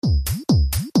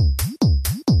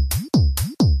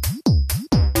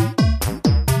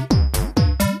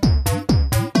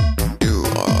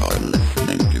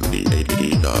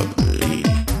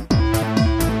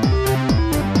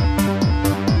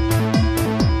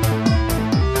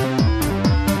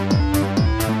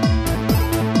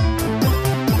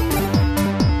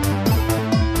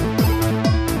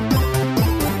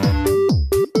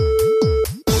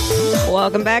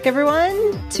Welcome back,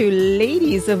 everyone, to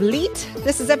Ladies of Leet.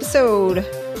 This is episode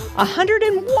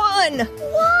 101.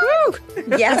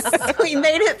 Woo! Yes, we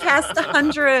made it past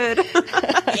 100,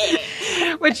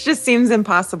 which just seems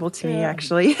impossible to me,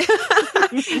 actually.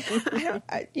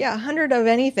 Yeah, 100 of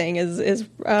anything is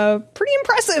pretty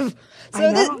impressive.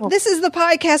 So this is the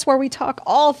podcast where we talk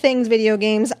all things video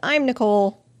games. I'm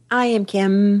Nicole. I am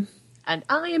Kim. And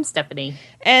I am Stephanie.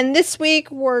 And this week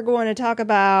we're going to talk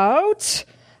about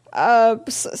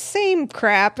same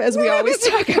crap as we always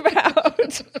talk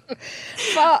about.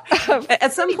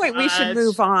 At some point we should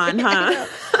move on, huh?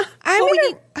 I'm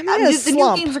in a the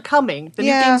slump. new games are coming. The new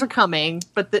games are coming,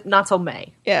 but not till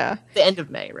May. Yeah. The end of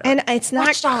May, really. And it's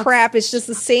not crap. It's just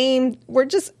the same. We're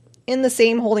just in the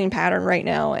same holding pattern right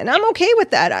now. And I'm okay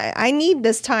with that. I need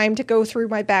this time to go through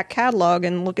my back catalog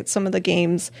and look at some of the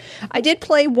games. I did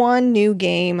play one new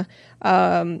game.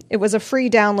 It was a free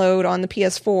download on the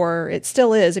PS4. It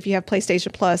still is if you have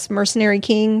PlayStation Plus. Mercenary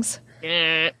Kings.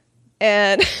 Yeah.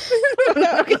 And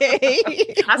okay.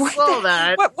 I saw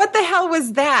that. What the hell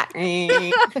was that?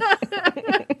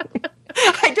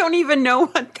 I don't even know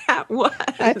what that was.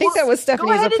 I think that was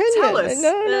Stephanie's Go ahead opinion. and tell us.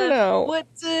 No. What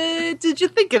did you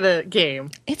think of the game?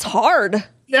 It's hard.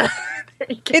 There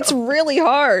you go. It's really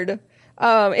hard.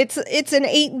 It's an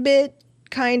 8-bit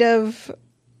kind of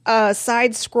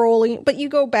side scrolling, but you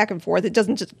go back and forth. It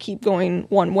doesn't just keep going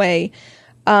one way.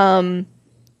 And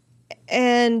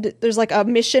there's like a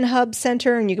mission hub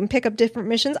center, and you can pick up different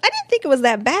missions. I didn't think it was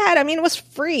that bad. I mean, it was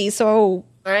free, so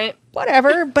Right.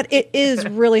 whatever. But it is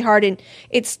really hard, and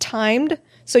it's timed.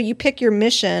 So you pick your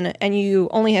mission, and you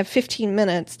only have 15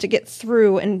 minutes to get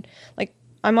through. And like,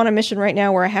 I'm on a mission right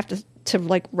now where I have to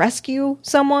like rescue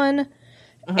someone.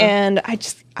 And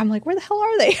I'm like, where the hell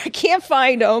are they? I can't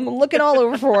find them. I'm looking all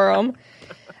over for them.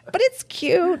 But it's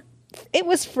cute. It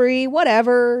was free.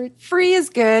 Whatever. Free is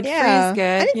good. Yeah. Free is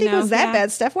good. I didn't think it was that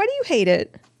bad, Steph. Why do you hate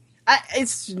it?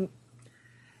 It's,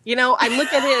 I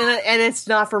look at it and it's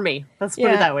not for me. Let's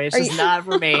put it that way. It's just not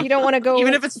for me. You don't want to go...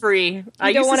 Even if it's free.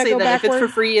 I used to say that if it's for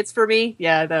free, it's for me.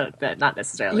 Yeah, that not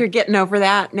necessarily. You're getting over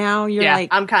that now? You're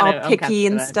I'm kinda, all picky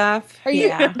and stuff? Are you?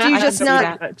 Yeah. Do you just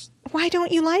not... that. Why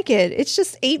don't you like it? It's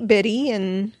just 8-bitty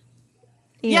and...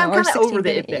 I'm kind of over the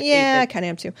 8-bit. Yeah, I kind of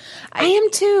am too. I am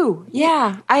too.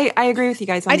 Yeah. I agree with you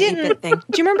guys on the 8-bit thing.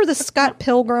 Do you remember the Scott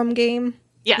Pilgrim game?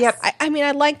 Yes. Yep. I mean,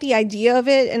 I liked the idea of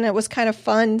it, and it was kind of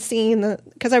fun seeing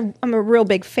because I'm a real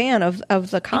big fan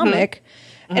of the comic,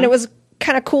 and it was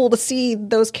kind of cool to see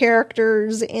those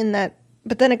characters in that.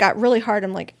 But then it got really hard.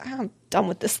 I'm like, I'm done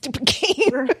with this stupid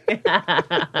game.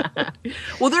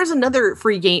 Well, there's another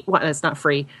free game. Well, it's not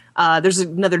free. There's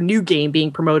another new game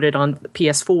being promoted on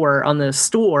PS4 on the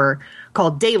store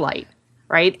called Daylight.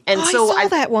 Right, and I so saw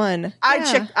that one.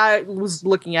 I was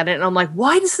looking at it, and I'm like,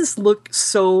 why does this look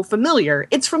so familiar?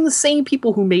 It's from the same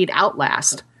people who made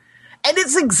Outlast, and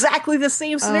it's exactly the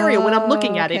same scenario. When I'm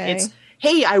looking at it, it's,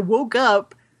 hey, I woke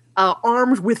up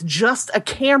armed with just a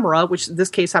camera, which in this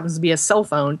case happens to be a cell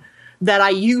phone, that I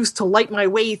used to light my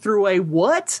way through a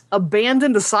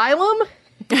abandoned asylum.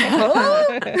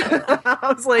 I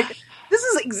was like, this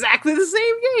is exactly the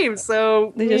same game.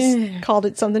 So they just called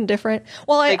it something different.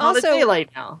 Well, they call it Daylight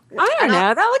now. I don't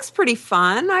know. That looks pretty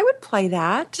fun. I would play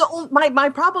that. So my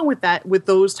problem with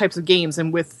those types of games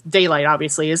and with Daylight,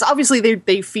 obviously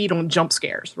they feed on jump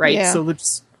scares, right? Yeah. So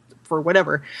it's for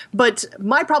whatever. But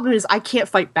my problem is I can't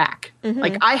fight back.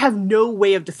 Like, I have no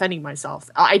way of defending myself.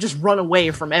 I just run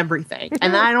away from everything,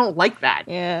 and I don't like that.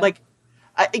 Yeah. Like,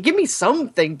 give me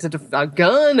something a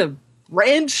gun, a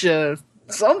wrench,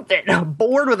 something, a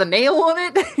board with a nail on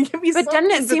it. Give me something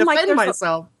doesn't it seem like defend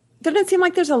myself. Doesn't it seem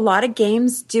like there's a lot of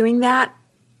games doing that?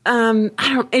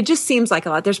 It just seems like a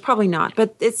lot. There's probably not,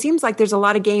 but it seems like there's a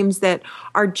lot of games that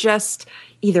are just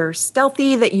either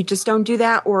stealthy, that you just don't do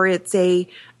that, or it's a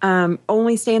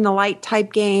only stay in the light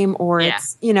type game, or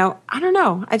it's, I don't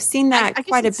know. I've seen that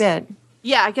quite a bit.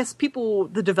 Yeah, I guess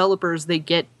the developers, they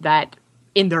get that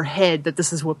in their head that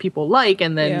this is what people like,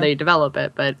 and then they develop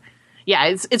it. But yeah,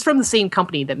 it's from the same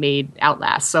company that made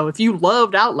Outlast. So if you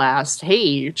loved Outlast,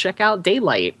 hey, check out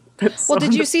Daylight. Well,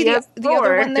 did you see the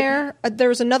other one there? There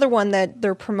was another one that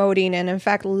they're promoting, and in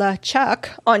fact, LeChuck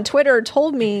on Twitter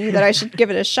told me that I should give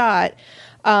it a shot.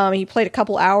 He played a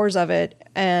couple hours of it,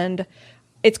 and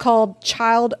it's called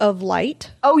Child of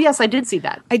Light. Oh, yes, I did see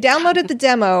that. I downloaded the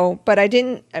demo, but I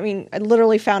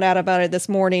literally found out about it this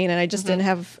morning, and I just didn't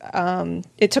have,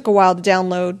 it took a while to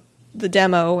download the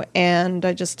demo, and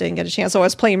I just didn't get a chance. So I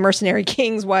was playing Mercenary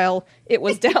Kings while it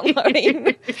was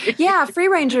downloading. Yeah, Free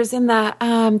Rangers in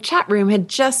the chat room had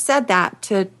just said that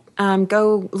to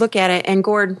go look at it. And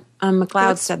Gord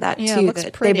McLeod said that too.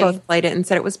 That they both played it and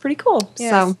said it was pretty cool.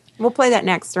 Yes. So we'll play that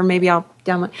next, or maybe I'll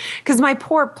download. Because my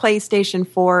poor PlayStation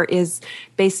 4 is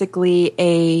basically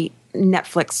a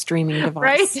Netflix streaming device.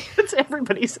 Right? It's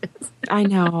everybody's. I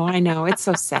know. It's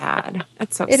so sad.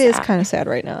 It is kind of sad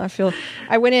right now.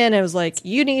 I went in and it was like,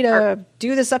 you need to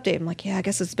do this update. I'm like, yeah, I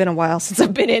guess it's been a while since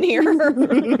I've been in here.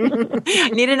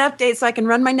 I need an update so I can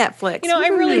run my Netflix.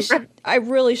 I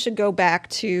really should go back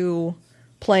to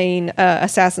playing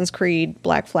Assassin's Creed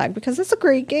Black Flag, because it's a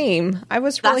great game. I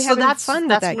was really having fun with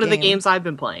that game. That's one of the games I've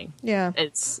been playing. Yeah.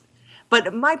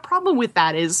 But my problem with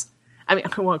that is, I mean,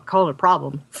 I won't call it a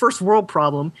problem. First world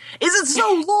problem is it's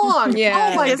so long.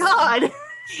 Yeah. Oh my God.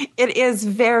 It is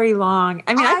very long.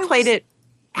 I mean, I played it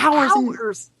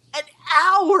hours and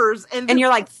hours, and you're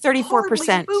like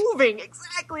 34% moving.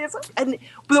 Exactly. But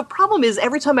the problem is,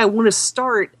 every time I want to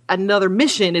start another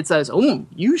mission, it says, "Oh,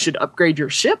 you should upgrade your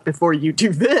ship before you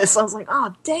do this." I was like,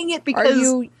 "Oh, dang it!" Because are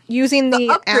you using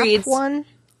the app one?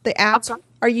 The app?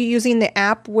 Are you using the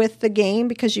app with the game,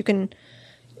 because you can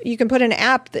put an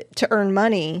app to earn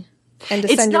money and to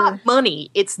it's send not money,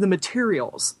 it's the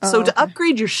materials. So to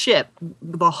upgrade your ship,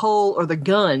 the hull or the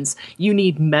guns, you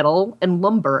need metal and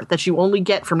lumber that you only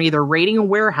get from either raiding a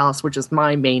warehouse, which is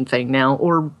my main thing now,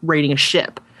 or raiding a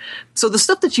ship. So the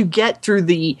stuff that you get through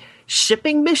the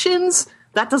shipping missions,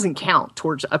 that doesn't count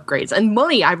towards upgrades. And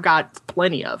money I've got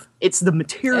plenty of. It's the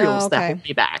materials that hold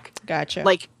me back. Gotcha.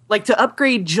 Like to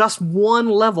upgrade just one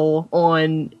level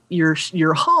on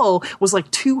your hull was like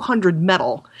 200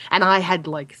 metal, and I had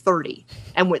like 30.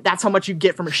 And that's how much you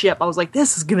get from a ship. I was like,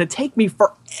 this is going to take me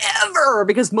forever,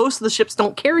 because most of the ships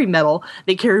don't carry metal.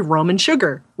 They carry rum and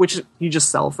sugar, which you just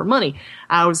sell for money.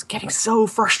 I was getting so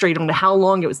frustrated on how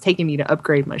long it was taking me to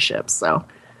upgrade my ships. So,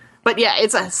 but yeah,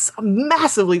 it's a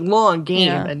massively long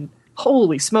game, and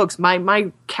holy smokes,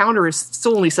 my counter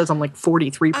still only says I'm like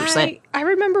 43%. I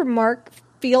remember Mark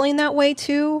feeling that way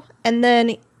too, and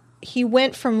then he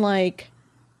went from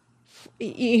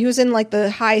he was in like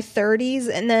the high 30s,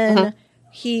 and then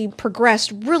he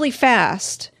progressed really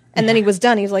fast, and then he was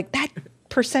done. He was like, that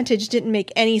percentage didn't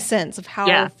make any sense of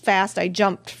how fast I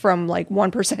jumped from like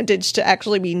 1% to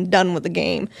actually being done with the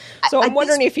game. So I'm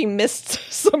wondering if he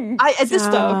missed some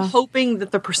stuff. I'm hoping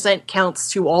that the percent counts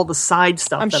to all the side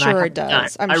stuff. I'm that sure I it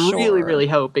does. I really, really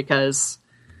hope, because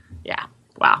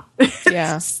wow.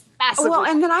 Yeah. Well,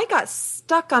 and then I got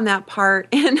stuck on that part,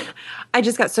 and I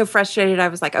just got so frustrated. I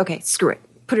was like, okay, screw it.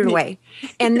 Put it away.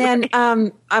 And then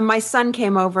my son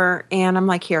came over, and I'm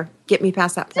like, here, get me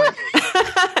past that point.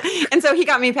 And so he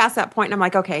got me past that point, and I'm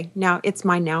like, okay, now it's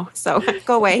mine now. So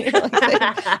go away.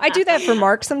 I do that for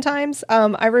Mark sometimes.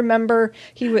 I remember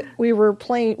we were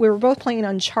both playing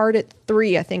Uncharted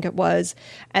 3, I think it was,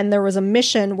 and there was a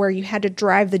mission where you had to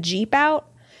drive the Jeep out.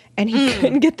 And he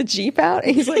couldn't get the Jeep out.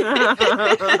 And he's like,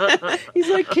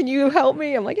 can you help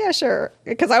me? I'm like, yeah, sure.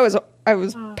 Because I was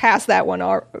past that one.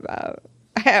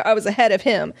 I was ahead of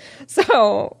him.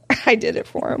 So I did it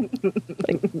for him.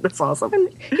 That's awesome.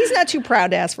 And he's not too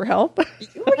proud to ask for help.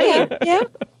 Yeah.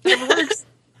 It works.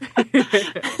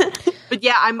 But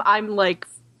yeah, I'm like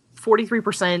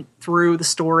 43% through the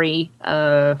story,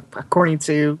 according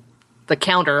to the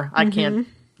counter. I can't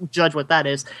judge what that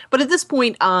is. But at this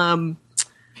point,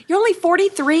 you're only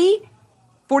 43?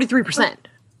 43%.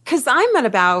 Because I'm at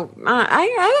about,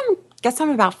 I guess I'm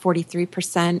about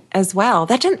 43% as well.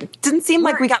 That didn't seem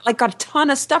like we got a ton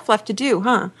of stuff left to do,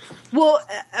 huh? Well,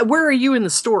 where are you in the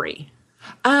story?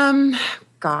 God,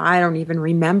 I don't even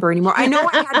remember anymore. I know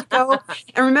I had to go,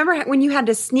 and remember when you had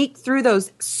to sneak through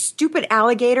those stupid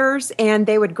alligators, and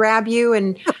they would grab you,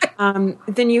 and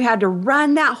then you had to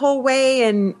run that whole way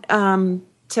and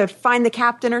to find the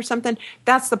captain or something.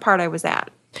 That's the part I was at.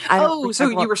 So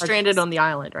you were stranded on the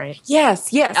island, right?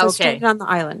 Yes. I was stranded on the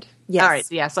island. Yes. All right,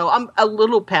 yeah, so I'm a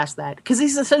little past that, because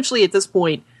he's essentially, at this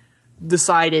point,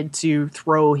 decided to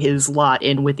throw his lot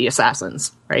in with the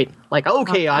assassins, right? Like,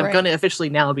 okay, I'm going to officially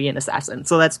now be an assassin.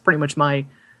 So that's pretty much my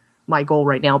goal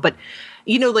right now. But,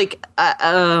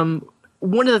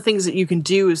 one of the things that you can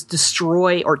do is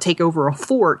destroy or take over a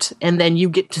fort, and then you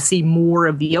get to see more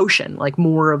of the ocean, like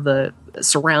more of the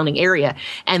surrounding area.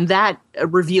 And that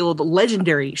revealed a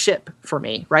legendary ship for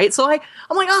me, right? So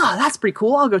I'm like, that's pretty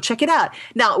cool. I'll go check it out.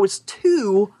 Now, it was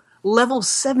 2 level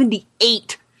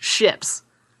 78 ships.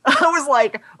 I was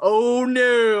like, oh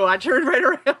no, I turned right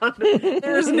around.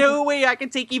 There's no way I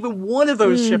can take even one of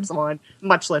those ships on,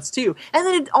 much less 2. And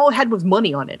then all it had was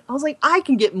money on it. I was like, I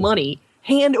can get money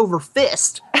hand over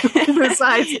fist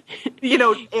besides,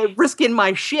 risking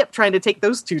my ship trying to take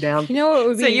those 2 down.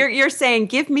 So you're saying,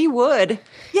 give me wood.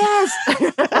 Yes.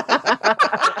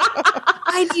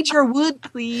 I need your wood,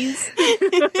 please.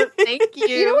 Thank you.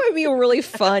 You know what would be a really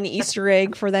fun Easter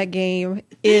egg for that game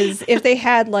is if they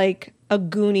had like a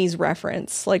Goonies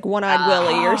reference, like One-Eyed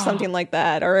Willie or something like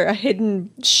that, or a hidden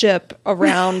ship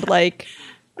around like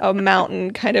a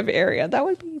mountain kind of area. That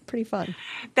would be pretty fun.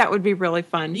 That would be really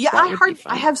fun. Yeah, I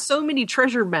I have so many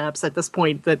treasure maps at this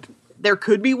point that there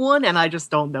could be one, and I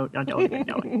just don't know. I don't even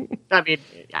know it. I mean,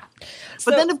 yeah.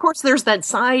 But then, of course, there's that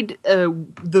side,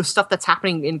 the stuff that's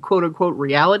happening in quote unquote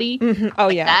reality. Mm-hmm. Oh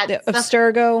like yeah, the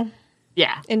Abstergo.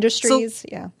 Yeah. Industries. So,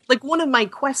 yeah. Like one of my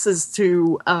quests is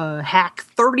to hack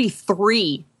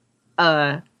 33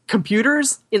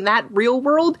 computers in that real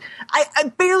world.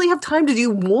 I barely have time to do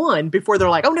one before they're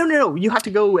like, oh, no, you have to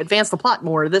go advance the plot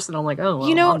more of this. And I'm like, oh,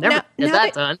 well, I'll never get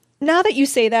that done. Now that you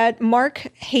say that,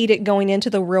 Mark hated going into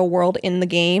the real world in the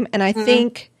game. And I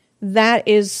think that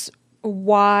is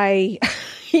why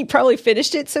he probably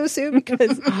finished it so soon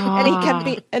because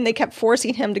and they kept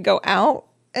forcing him to go out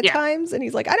at times, and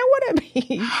he's like, I don't want to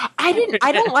be.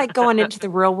 I don't like going into the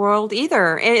real world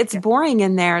either. It's boring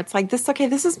in there. It's like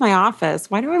this is my office.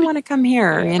 Why do I want to come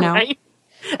here? You know, right?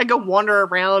 I go wander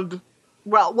around.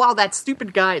 Well, while that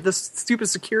stupid guy, the stupid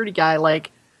security guy,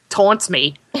 like taunts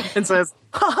me and says,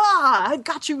 "Ha ha! I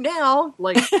got you now!"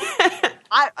 Like,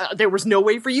 there was no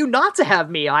way for you not to have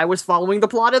me. I was following the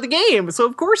plot of the game, so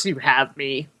of course you have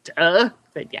me.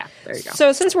 But yeah, there you go.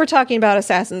 So since we're talking about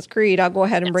Assassin's Creed, I'll go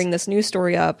ahead and bring this news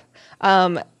story up.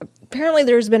 Apparently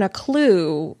there's been a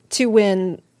clue to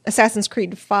when Assassin's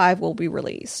Creed 5 will be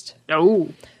released. Oh.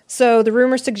 So the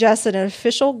rumor suggests that an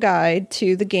official guide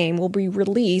to the game will be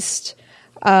released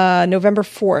November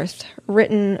 4th,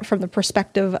 written from the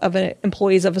perspective of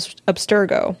employees of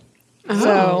Abstergo. Oh.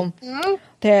 So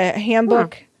the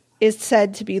handbook is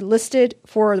said to be listed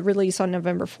for release on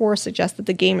November 4th, suggests that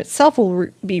the game itself will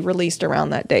be released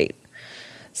around that date.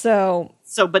 So,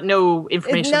 but no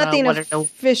information nothing about what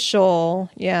official.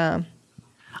 Yeah,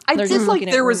 I did like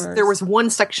there was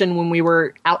one section when we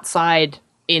were outside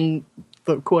in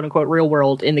the quote unquote real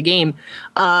world in the game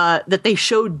that they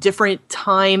showed different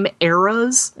time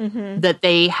eras that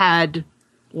they had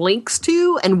links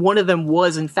to, and one of them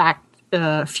was in fact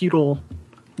feudal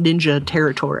ninja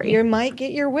territory. You might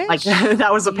get your wish. Like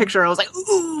that was a picture. I was like,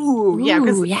 ooh, yeah,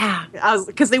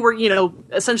 because they were,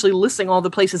 essentially listing all the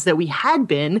places that we had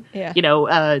been. Yeah.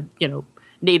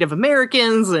 Native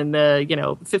Americans and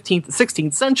 15th,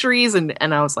 16th centuries, and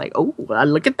I was like, oh,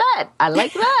 look at that! I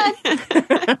like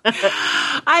that.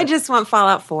 I just want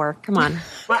Fallout 4. Come on.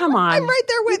 I'm right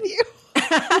there with you.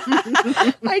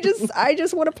 I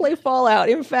just want to play Fallout.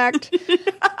 In fact,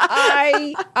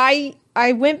 I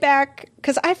went back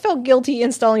because I felt guilty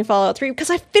installing Fallout 3 because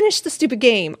I finished the stupid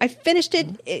game. I finished it.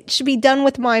 It should be done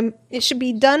with my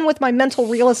mental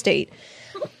real estate.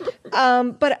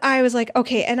 But I was like,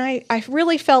 okay, and I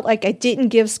really felt like I didn't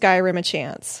give Skyrim a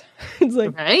chance. It's like,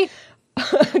 okay.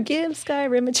 Give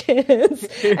Skyrim a chance.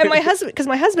 And my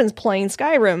husband's playing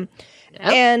Skyrim,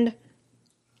 and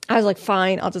I was like,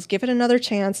 fine, I'll just give it another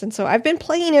chance. And so I've been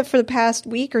playing it for the past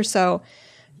week or so,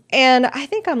 and I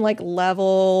think I'm like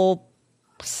level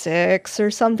 6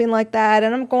 or something like that,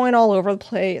 and I'm going all over the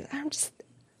place. I'm just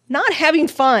not having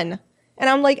fun, and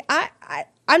I'm like,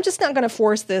 I'm just not going to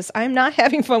force this. I'm not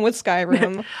having fun with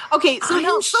Skyrim. Okay, so I'm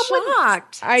now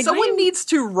shocked. Someone needs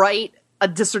to write a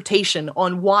dissertation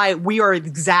on why we are the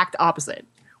exact opposite.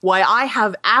 Why I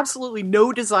have absolutely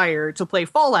no desire to play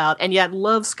Fallout and yet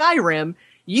love Skyrim.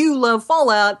 You love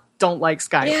Fallout, don't like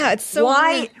Skyrim. Yeah, it's so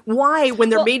why when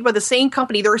they're made by the same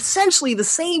company, they're essentially the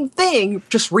same thing,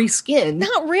 just reskinned.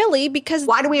 Not really, because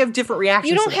why do we have different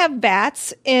reactions? You don't have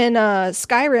bats in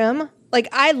Skyrim. Like,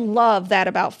 I love that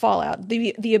about Fallout.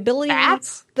 The ability,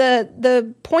 bats?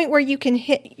 The point where you can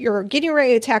you're getting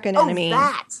ready to attack an enemy.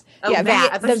 Bats. Oh, yeah, bat.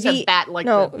 I thought you said bat like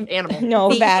the animal.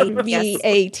 No, bat,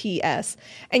 VATS.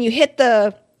 And you hit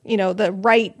the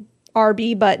right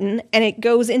RB button, and it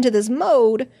goes into this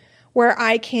mode where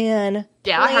I can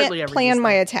plan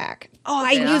my attack. Oh,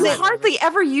 I use it. Hardly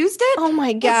ever used it. Oh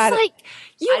my god! It's like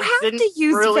you have to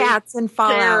use really VATS in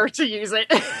Fallout care to use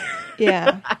it.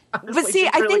 Yeah, but see,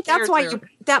 I think that's why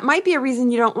that might be a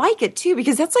reason you don't like it too,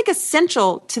 because that's like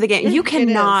essential to the game. You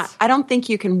cannot. I don't think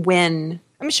you can win.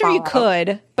 I'm sure Fallout. You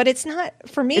could, but it's not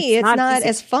for me. It's not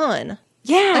as fun.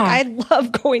 Yeah. Like, I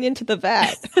love going into the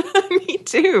vat. Me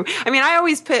too. I mean, I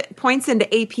always put points into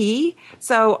AP,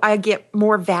 so I get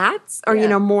more VATs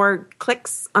or, more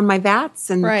clicks on my VATs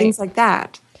and things like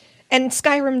that. And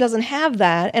Skyrim doesn't have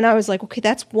that. And I was like, okay,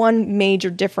 that's one major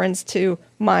difference to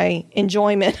my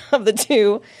enjoyment of the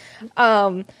two.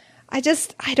 I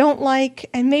don't like,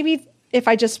 and maybe if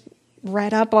I just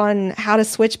read up on how to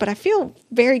switch, but I feel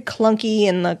very clunky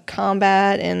in the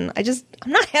combat, and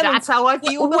I'm not having. That's how I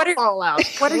feel about Fallout.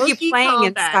 What are you Clunky playing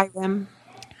combat. in Skyrim?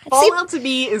 Fallout to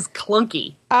me is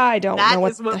clunky. I don't That know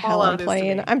what is what the hell I'm Fallout is to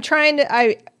playing. me. I'm trying to.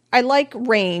 I like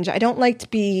range. I don't like to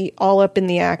be all up in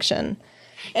the action.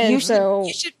 And You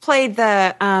should play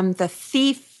the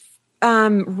thief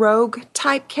rogue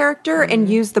type character and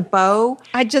use the bow.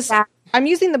 I'm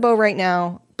using the bow right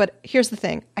now, but here's the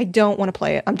thing: I don't want to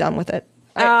play it. I'm done with it.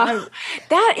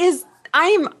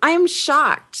 I'm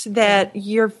shocked that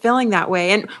you're feeling that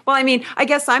way. And well, I mean, I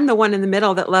guess I'm the one in the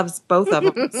middle that loves both of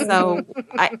them. So,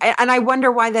 I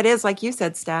wonder why that is. Like you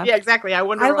said, Steph. Yeah, exactly. I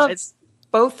wonder I why love it's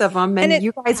both of them, and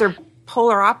you guys are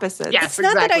polar opposites. Yes. It's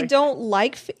not that I exactly. don't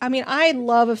like. I mean, I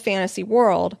love a fantasy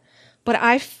world, but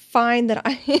I find that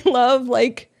I love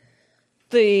like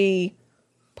the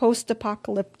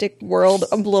post-apocalyptic world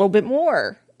a little bit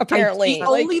more. Apparently, The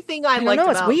only thing I liked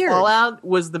it's about weird. Fallout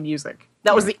was the music.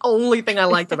 That was the only thing I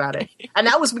liked about it, and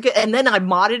that was because. And then I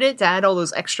modded it to add all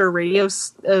those extra radio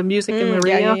music in the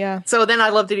radio. yeah. So then I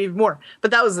loved it even more. But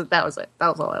that was it. That was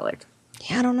all I liked.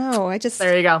 Yeah, I don't know. I just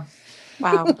There you go.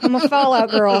 Wow. I'm a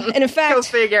Fallout girl, and in Go fact,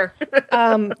 figure.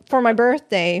 for my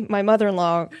birthday, my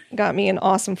mother-in-law got me an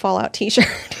awesome Fallout T-shirt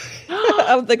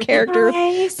of the character.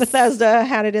 Nice. Bethesda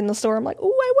had it in the store. I'm like, oh,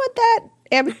 I want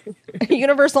that.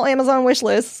 Universal Amazon wish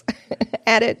list.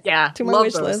 Add it to my love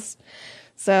wish those. list.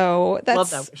 So that's Love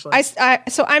that wish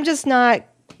list. So I'm just not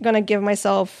gonna give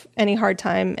myself any hard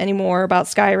time anymore about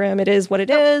Skyrim. It is what it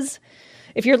is.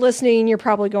 If you're listening, you're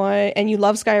probably going, and you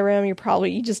love Skyrim,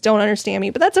 you just don't understand me,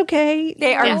 but that's okay.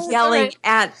 They are Yes. yelling Alright.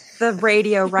 at the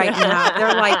radio right now.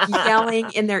 They're like yelling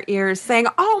in their ears, saying,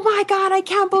 "Oh my God, I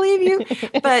can't believe you!"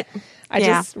 But I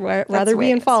just rather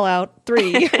be in Fallout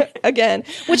 3 again,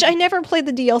 which I never played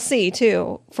the DLC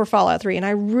too for Fallout 3, and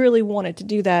I really wanted to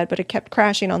do that, but it kept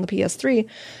crashing on the PS3.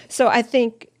 So I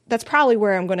think that's probably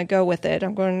where I'm going to go with it.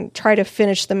 I'm going to try to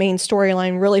finish the main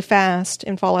storyline really fast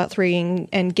in Fallout 3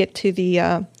 and get to the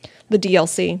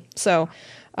DLC. So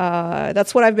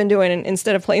that's what I've been doing. And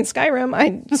instead of playing Skyrim,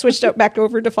 I switched back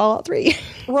over to Fallout 3.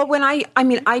 Well,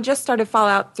 I just started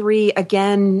Fallout 3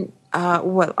 again,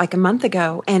 like a month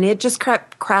ago, and it just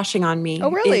kept crashing on me.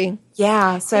 Oh, really?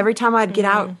 Yeah. So every time I'd get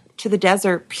out to the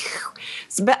desert,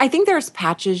 but I think there's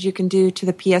patches you can do to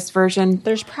the PS version.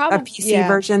 There's probably a PC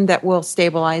version that will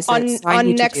stabilize it. So I on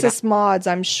need to do Nexus that. mods,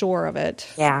 I'm sure of it.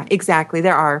 Yeah, exactly.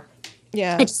 There are.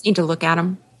 Yeah. I just need to look at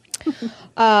them.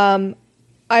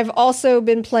 I've also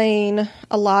been playing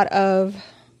a lot of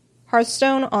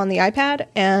Hearthstone on the iPad,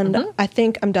 and I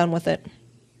think I'm done with it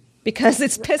because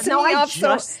it's pissing No, me I off.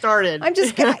 just started. I'm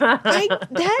just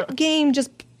that game just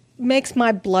makes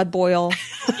my blood boil.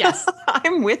 Yes.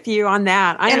 I'm with you on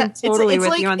that. I am totally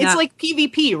with you on that. It's like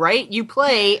PvP, right? You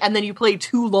play and then you play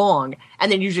too long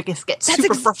and then you just get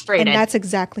super frustrated. And that's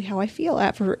exactly how I feel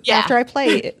after I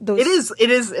play those.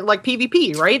 It is like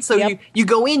PvP, right? So Yep. you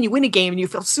go in, you win a game, and you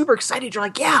feel super excited. You're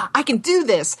like, yeah, I can do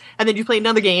this. And then you play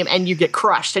another game and you get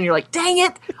crushed, and you're like, dang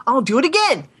it, I'll do it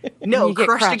again. No, you get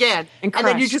crushed crushed again. and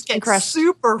then you crushed just and get crushed.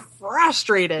 super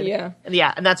frustrated. Yeah.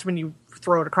 And that's when you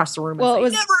throw it across the room Well, and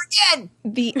it say, was- never again.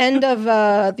 the end of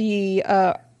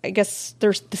I guess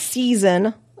there's the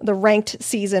season, the ranked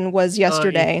season was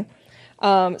yesterday.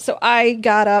 So I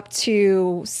got up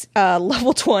to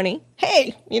level 20.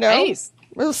 Hey, Nice.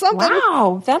 it was something.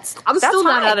 wow, I'm still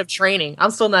not high. out of training.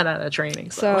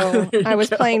 So I was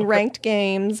playing ranked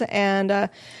games and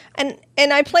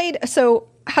I played. So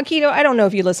Hakito, I don't know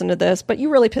if you listened to this, but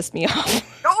you really pissed me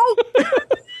off. No.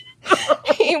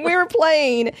 We were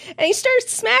playing, and he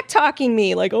starts smack talking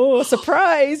me like, "Oh,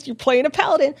 surprise! You're playing a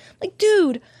paladin." Like,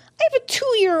 dude, I have a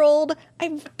 2-year-old.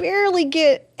 I barely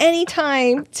get any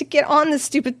time to get on this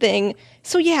stupid thing.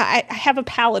 So yeah, I have a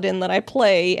paladin that I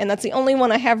play, and that's the only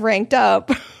one I have ranked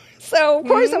up. So of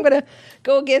course I'm gonna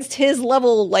go against his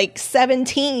level like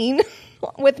 17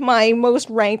 with my most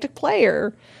ranked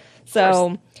player.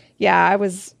 So yeah, I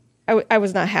was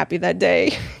not happy that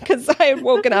day because I had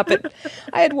woken up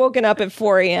at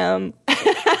 4 a.m.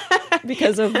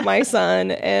 because of my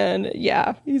son, and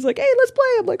yeah, he's like, "Hey, let's play."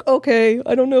 I'm like, "Okay,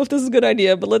 I don't know if this is a good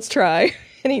idea, but let's try."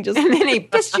 And And then he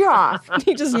pissed you off.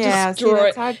 he just Yeah, see, destroyed.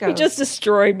 that's how it goes. He just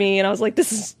destroyed me, and I was like,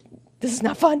 "This is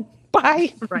not fun.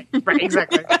 Bye." Right,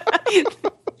 exactly.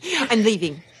 I'm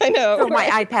leaving. I know. Throw my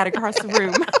iPad across the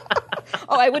room.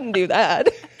 Oh, I wouldn't do that.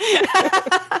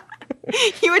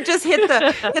 You would just hit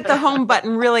the home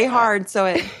button really hard so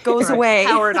it goes away.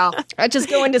 Power it off. I'd just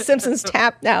go into Simpsons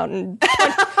Tap Out and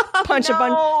punch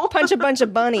No. a bunch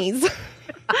of bunnies.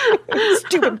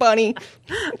 Stupid bunny.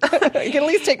 You can at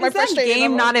least take my Is that frustrated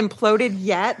game level. not imploded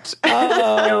yet?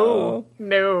 No.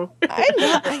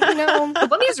 I The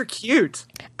bunnies are cute.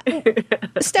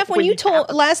 Steph, when you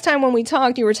told last time when we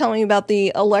talked, you were telling me about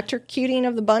the electrocuting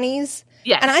of the bunnies.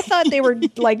 Yes. And I thought they were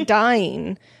like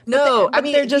dying. No, But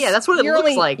they're just, yeah, that's what it you're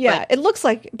looks like. Yeah, but it looks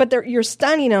like, but you're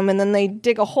stunning them, and then they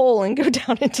dig a hole and go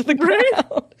down into the ground.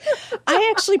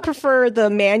 I actually prefer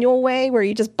the manual way where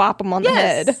you just bop them on the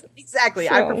head. Exactly.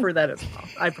 So. I prefer that as well.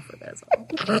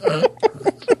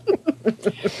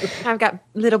 I've got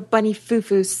little bunny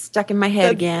foo-foo stuck in my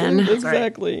head again.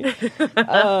 Exactly.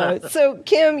 So,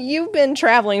 Kim, you've been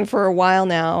traveling for a while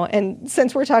now, and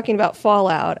since we're talking about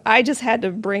Fallout, I just had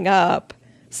to bring up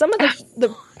some of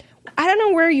the I don't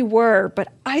know where you were, but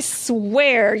I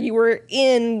swear you were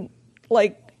in,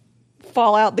 like,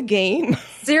 Fallout the game.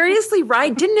 Seriously,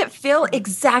 right? Didn't it feel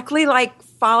exactly like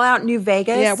Fallout New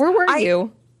Vegas? Yeah, where were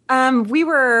you? We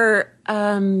were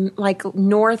like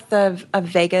north of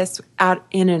Vegas, out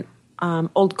in an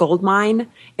old gold mine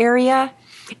area,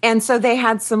 and so they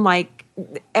had some like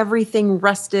everything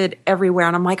rusted everywhere,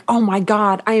 and I'm like, oh my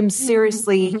god, I am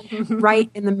seriously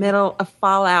right in the middle of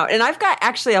Fallout, and I've got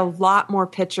actually a lot more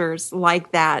pictures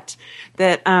like that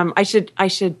I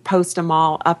should post them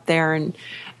all up there and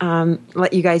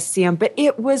let you guys see them. But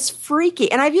it was freaky,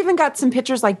 and I've even got some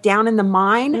pictures like down in the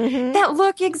mine that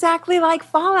look exactly like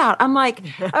Fallout. I'm like,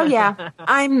 oh yeah,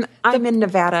 I'm in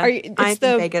Nevada. I'm in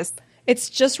Vegas. It's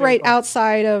just right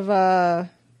outside of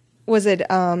was it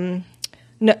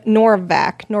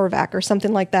Norvac or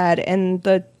something like that, and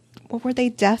what were they?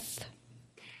 Death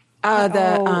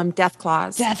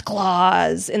Claws. Death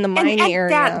Claws in the mining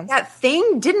area. That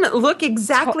thing didn't look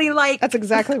exactly like. That's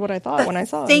exactly what I thought when I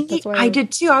saw it. That's why I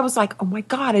did too. I was like, oh my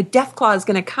god, a Death Claw is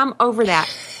going to come over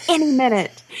that any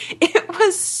minute. It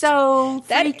was so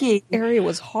freaky. That area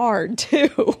was hard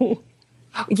too.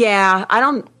 Yeah,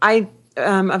 I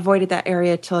avoided that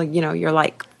area till you're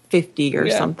like 50 or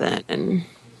something, and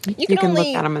you can look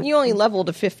at them. You only level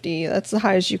to 50. That's the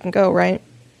highest you can go, right?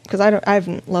 Because I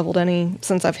haven't leveled any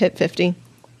since I've hit 50.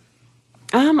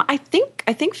 I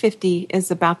think 50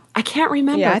 is about. I can't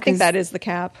remember. Yeah, I think that is the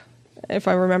cap, if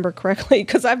I remember correctly.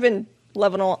 Because I've been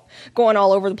going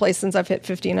all over the place since I've hit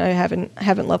 50, and I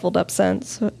haven't leveled up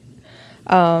since.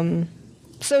 So,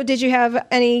 did you have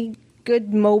any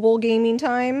good mobile gaming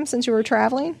time since you were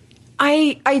traveling?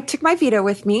 I took my Vita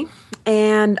with me,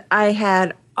 and I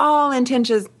had all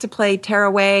intentions to play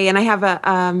Tearaway, and I have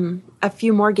a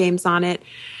few more games on it.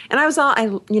 And I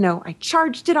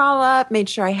charged it all up, made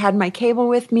sure I had my cable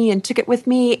with me and took it with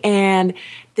me. And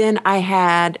then I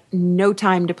had no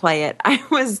time to play it. I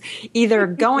was either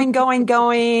going,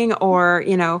 or,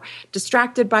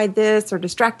 distracted by this or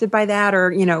distracted by that,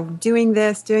 or, doing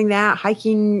this, doing that,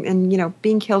 hiking and,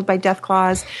 being killed by Death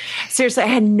Claws. Seriously, I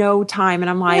had no time. And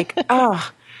I'm like,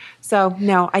 oh, so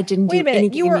no, I didn't do any gaming. Wait a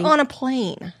minute, you were on a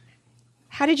plane.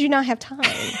 How did you not have time?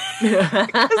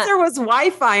 Because there was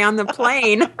Wi-Fi on the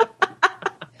plane. And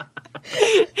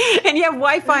you have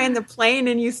Wi-Fi in the plane,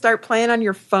 and you start playing on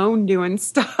your phone doing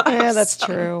stuff. Yeah, that's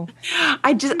true.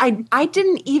 I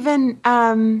didn't even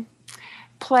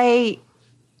play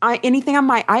anything on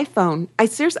my iPhone. I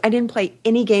didn't play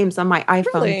any games on my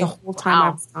iPhone the whole time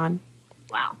I was gone.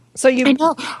 Wow. So I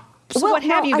know. So what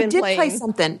have you been playing? I did play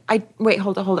something. Wait,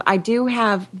 hold on. I do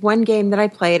have one game that I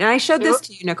played, and I showed this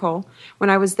to you, Nicole, when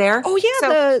I was there. Oh yeah,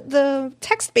 so, the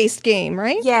text-based game,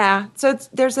 right? Yeah. So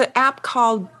there's an app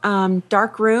called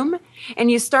Dark Room, and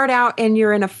you start out and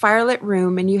you're in a firelit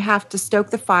room, and you have to stoke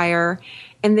the fire,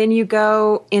 and then you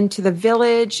go into the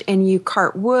village and you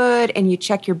cart wood and you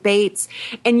check your baits,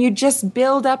 and you just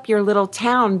build up your little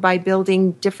town by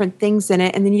building different things in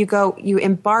it, and then you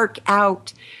embark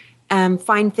out.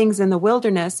 Find things in the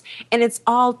wilderness, and it's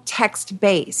all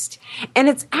text-based. And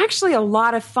it's actually a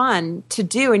lot of fun to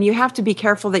do, and you have to be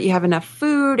careful that you have enough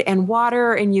food and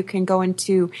water, and you can go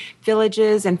into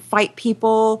villages and fight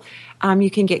people. You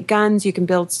can get guns, you can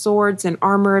build swords and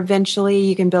armor eventually,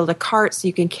 you can build a cart so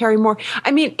you can carry more.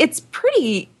 I mean, it's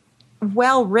pretty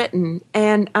well written,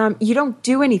 and you don't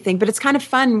do anything, but it's kind of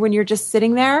fun when you're just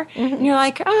sitting there and you're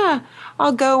like,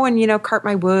 I'll go and cart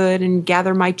my wood and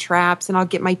gather my traps, and I'll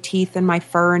get my teeth and my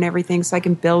fur and everything so I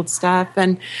can build stuff.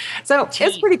 And so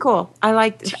it's pretty cool. I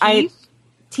liked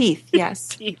teeth. Yes,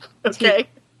 teeth. Okay.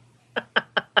 Teeth.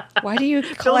 Why do you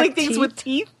building things with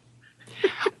teeth?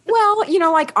 Well,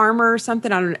 like armor or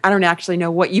something. I don't actually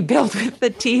know what you build with the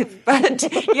teeth, but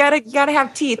you gotta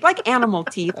have teeth, like animal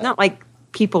teeth, not like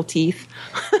people teeth,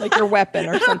 like your weapon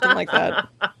or something like that.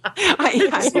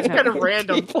 It's kind of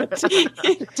random.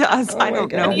 It does. I don't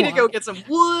know. I need to go get some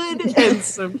wood and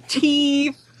some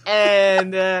teeth.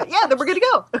 And then we're good to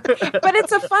go. But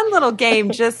it's a fun little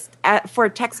game for a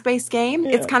text-based game.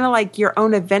 Yeah. It's kind of like your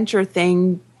own adventure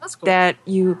thing. That's cool. That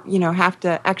you have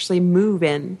to actually move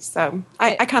in. So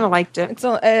I kind of liked it. It's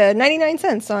 99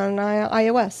 cents on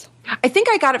iOS. I think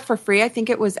I got it for free. I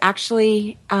think it was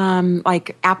actually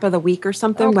like App of the Week or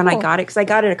something when I got it, because I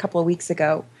got it a couple of weeks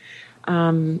ago.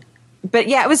 But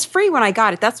yeah, it was free when I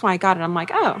got it. That's why I got it. I'm like,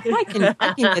 I can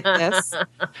get this.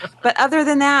 But other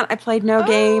than that, I played no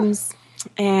games.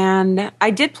 And I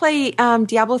did play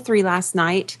Diablo 3 last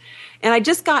night. And I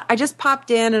just popped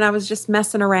in and I was just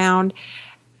messing around.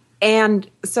 And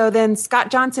so then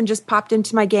Scott Johnson just popped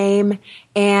into my game,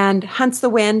 and Hunts the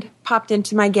Wind popped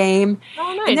into my game.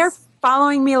 Oh, nice. And they're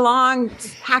following me along,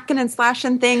 hacking and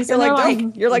slashing things. You're like,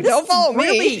 don't follow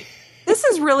me. This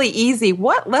is really easy.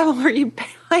 What level are you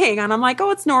playing on? I'm like,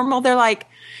 it's normal. They're like,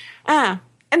 and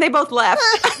they both left.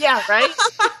 Yeah, right?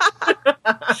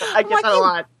 I get that a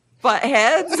lot. Butt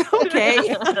heads.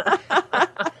 Okay.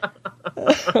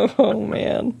 Oh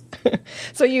man.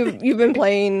 So you've been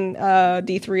playing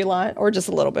D3 a lot, or just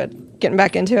a little bit, getting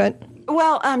back into it?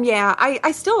 Well, yeah,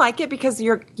 I still like it because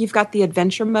you've got the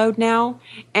adventure mode now,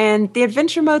 and the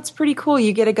adventure mode's pretty cool.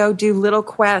 You get to go do little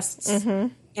quests,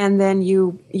 and then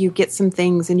you get some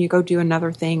things, and you go do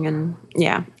another thing, and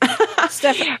yeah.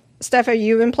 Steph, have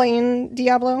you been playing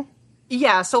Diablo?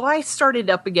 Yeah, so I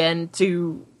started up again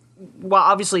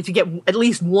obviously to get at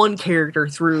least one character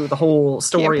through the whole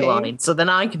storyline, so then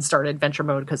I can start adventure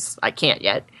mode because I can't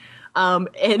yet.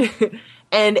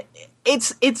 And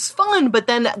it's fun, but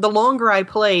then the longer I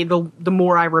play, the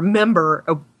more I remember,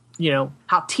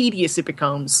 how tedious it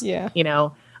becomes. Yeah.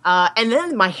 And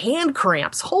then my hand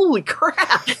cramps. Holy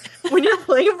crap! When you're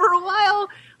playing for a while,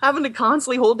 having to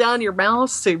constantly hold down your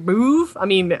mouse to move. I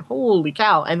mean, holy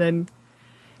cow! And then.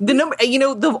 The number,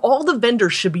 all the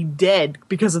vendors should be dead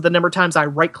because of the number of times I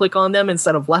right click on them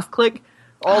instead of left click.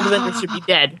 All the vendors should be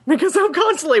dead because I'm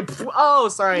constantly. Oh,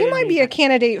 sorry. You might be a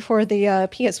candidate for the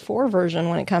PS4 version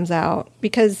when it comes out,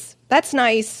 because that's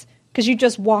nice because you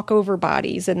just walk over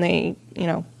bodies and they,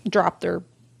 drop their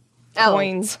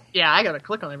coins. Yeah, I gotta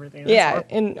click on everything.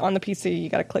 And on the PC you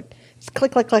gotta click. Just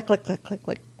click, click, click, click, click, click,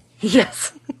 click.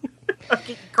 Yes.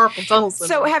 Carpal tunnel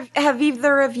syndrome. So have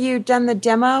either of you done the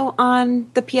demo on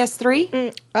the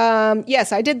PS3?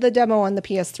 Yes, I did the demo on the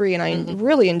PS3, and I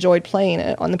really enjoyed playing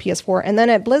it on the PS4. And then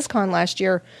at BlizzCon last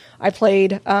year, I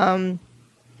played the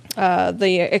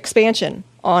expansion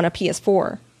on a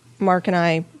PS4. Mark and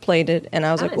I played it, and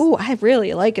I was like, "Ooh, I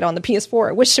really like it on the PS4.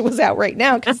 I wish it was out right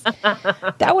now, because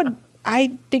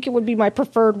I think it would be my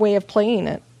preferred way of playing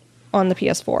it on the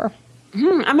PS4." I'm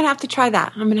going to have to try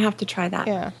that.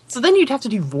 Yeah. So then you'd have to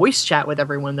do voice chat with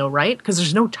everyone, though, right? Because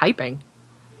there's no typing.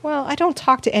 Well, I don't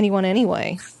talk to anyone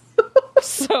anyway,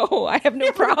 so I have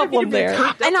no problem there.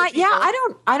 And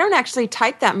I don't actually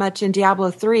type that much in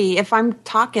Diablo 3. If I'm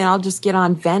talking, I'll just get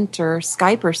on Vent or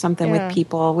Skype or something with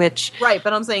people. Right,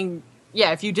 but I'm saying,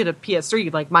 if you did a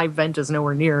PS3, like my Vent is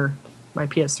nowhere near my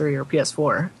PS3 or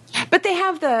PS4. But they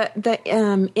have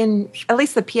in at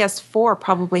least the PS4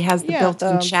 probably has the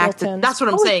built-in chat. That's what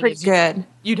I'm saying. Pretty good.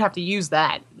 You'd have to use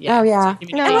that. Yeah. Oh yeah.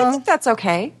 No, and I think that's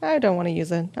okay. I don't want to use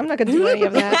it. I'm not going to do any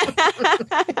of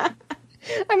that.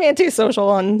 I'm antisocial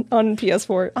on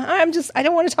PS4. I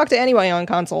don't want to talk to anybody on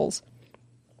consoles.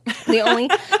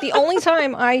 The only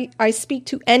time I speak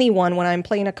to anyone when I'm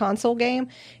playing a console game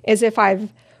is if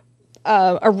I've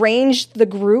arranged the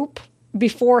group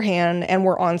beforehand and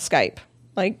we're on Skype.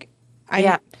 Like,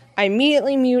 I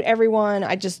immediately mute everyone.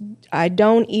 I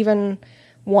don't even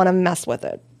want to mess with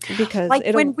it, because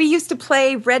when we used to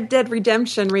play Red Dead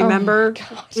Redemption, remember?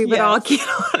 Oh gosh, we would all get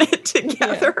on it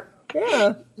together.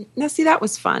 Yeah. Now, see, that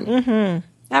was fun. Mm-hmm.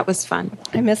 That was fun.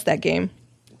 I missed that game.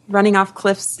 Running off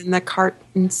cliffs in the cart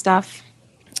and stuff.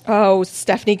 Oh,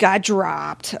 Stephanie got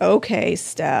dropped. Okay,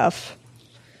 Steph.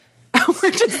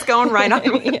 We're just going right on.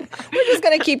 We're just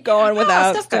going to keep going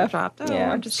without Steph got dropped.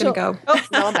 I'm just going to go. Oh,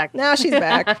 now I'm back. Now she's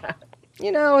back.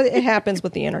 It happens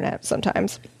with the internet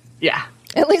sometimes. Yeah.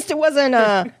 At least it wasn't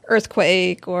an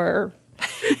earthquake or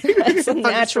some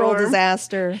natural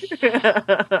disaster.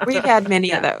 We've had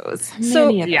many of those.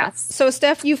 So,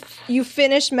 Steph, you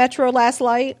finished Metro Last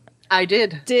Light? I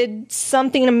did. Did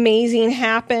something amazing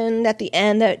happen at the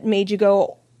end that made you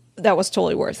go, that was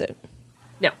totally worth it?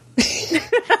 No.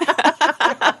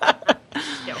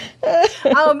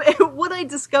 What I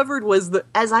discovered was that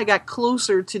as I got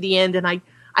closer to the end, and I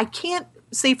can't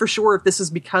say for sure if this is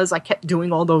because I kept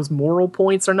doing all those moral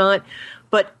points or not,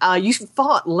 but you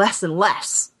fought less and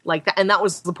less like that, and that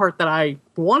was the part that I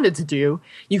wanted to do.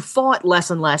 You fought less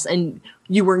and less, and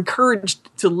you were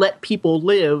encouraged to let people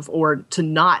live or to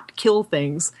not kill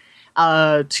things,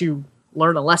 to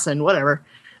learn a lesson, whatever.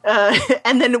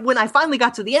 And then when I finally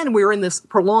got to the end, we were in this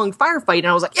prolonged firefight, and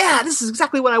I was like, yeah, this is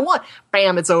exactly what I want.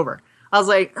 Bam, it's over. I was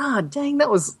like, dang, that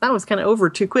was kind of over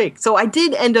too quick. So I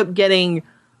did end up getting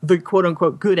the quote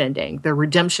unquote good ending, the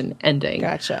redemption ending.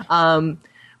 Gotcha.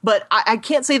 But I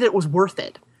can't say that it was worth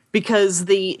it, because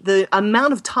the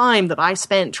amount of time that I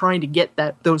spent trying to get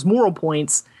those moral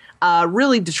points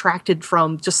really detracted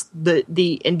from just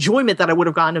the enjoyment that I would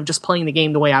have gotten of just playing the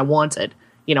game the way I wanted.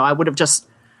 You know, I would have just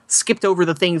skipped over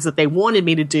the things that they wanted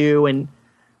me to do and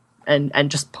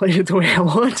just played it the way I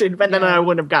wanted, but then I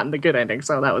wouldn't have gotten the good ending.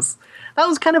 So that was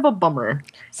kind of a bummer,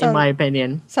 in my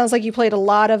opinion. Sounds like you played a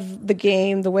lot of the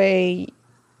game the way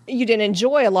you didn't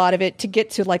enjoy a lot of it to get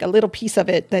to like a little piece of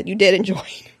it that you did enjoy.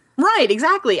 Right,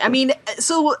 exactly. I mean,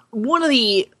 so one of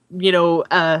the,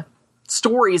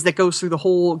 stories that goes through the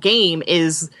whole game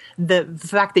is the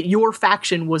fact that your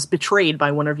faction was betrayed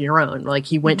by one of your own. Like,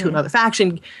 he went to another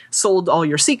faction, sold all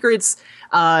your secrets,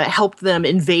 helped them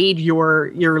invade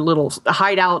your little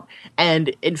hideout,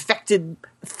 and infected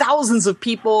thousands of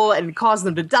people and caused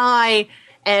them to die.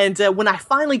 And when I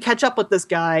finally catch up with this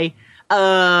guy,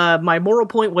 my moral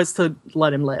point was to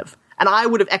let him live. And I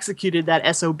would have executed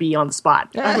that SOB on the spot.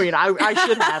 I mean, I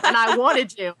should have, and I wanted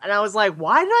to. And I was like,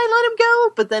 why did I let him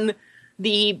go? But then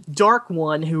the dark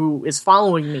one who is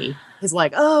following me is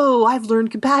like, oh, I've learned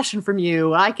compassion from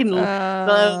you. I can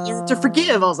learn to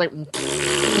forgive. I was like,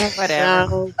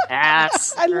 whatever. No,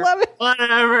 pass. I love it.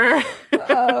 Whatever.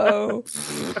 Oh,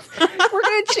 we're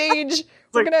gonna change.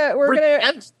 I'm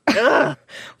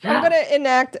gonna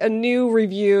enact a new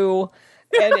review,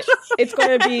 and it's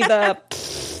gonna be the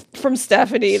from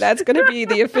Stephanie. That's gonna be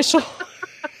the official.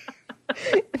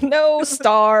 No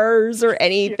stars or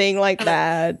anything like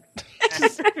that.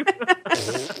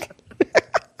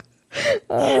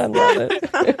 I love it.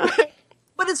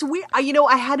 But it's weird.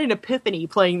 I had an epiphany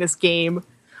playing this game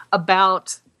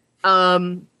about.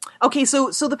 Okay, so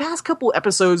the past couple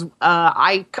episodes,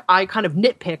 I kind of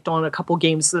nitpicked on a couple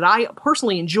games that I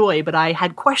personally enjoy, but I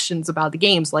had questions about the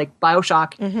games, like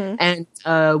BioShock and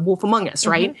Wolf Among Us,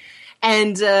 right?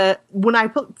 And when I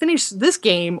finished this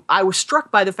game, I was struck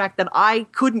by the fact that I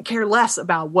couldn't care less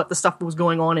about what the stuff that was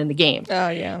going on in the game. Oh,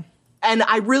 yeah. And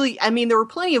there were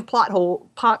plenty of plot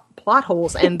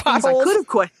holes and things I could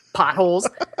have potholes.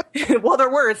 Well, there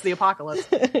were. It's the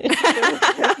apocalypse.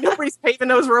 Nobody's paving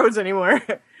those roads anymore.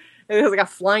 They got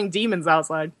flying demons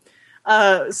outside.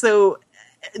 So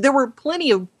there were plenty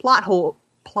of plot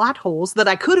holes that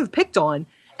I could have picked on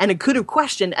and it could have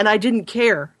questioned, and I didn't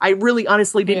care. I really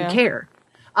honestly didn't care.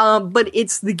 But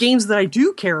it's the games that I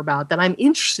do care about, that I'm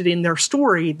interested in their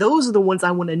story. Those are the ones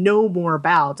I want to know more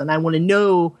about, and I want to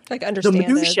know understand the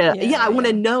minutia. Yeah, I want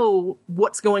to know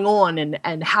what's going on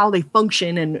and how they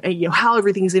function and how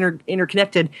everything's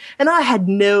interconnected. And I had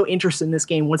no interest in this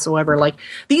game whatsoever. Like,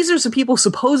 these are some people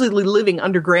supposedly living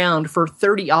underground for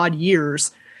 30 odd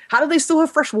years. How do they still have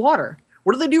fresh water?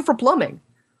 What do they do for plumbing?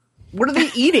 What are they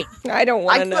eating? I don't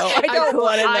want to know. I don't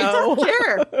want to know. I don't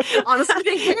care. Honestly, I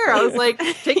didn't care. I was like,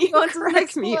 take me on to the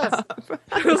next plot.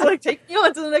 I was like, take me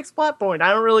on to the next plot point.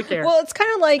 I don't really care. Well, it's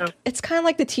kind of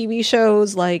like the TV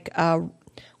shows, like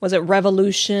was it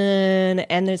Revolution?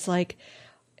 And it's like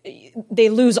they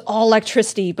lose all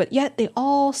electricity, but yet they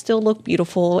all still look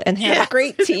beautiful and have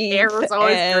great teeth. Hair is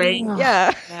always great.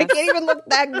 Yeah, I can't even look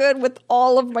that good with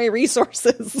all of my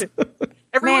resources.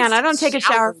 Man, I don't take a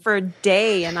shower for a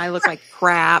day and I look like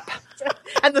crap.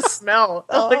 And the smell.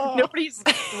 Like, nobody's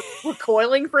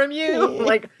recoiling from you.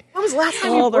 Like, when was the last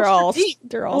time you brushed your teeth?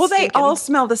 They're all well, stinking. they all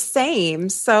smell the same,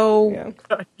 so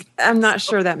I'm not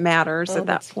sure that matters at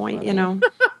that point, funny.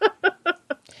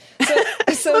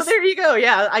 So there you go.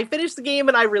 Yeah, I finished the game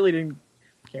and I really didn't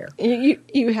care.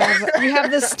 You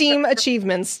have the Steam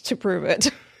achievements to prove it.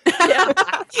 Yeah,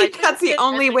 that's the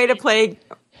only way to play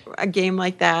a game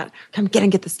like that. I'm gonna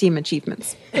get the Steam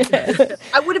achievements.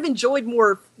 I would have enjoyed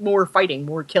more fighting,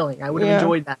 more killing. I would have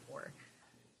enjoyed that more.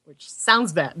 Which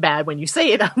sounds bad when you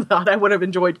say it. I thought I would have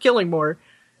enjoyed killing more,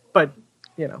 but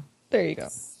there you go.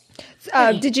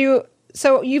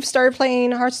 So you've started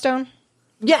playing Hearthstone?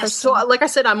 Yes. So like I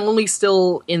said, I'm only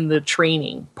still in the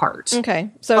training part.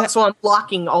 Okay. So I'm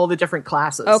blocking all the different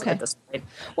classes at this point.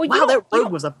 Well, wow, that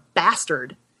rogue was a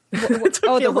bastard.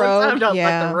 The road.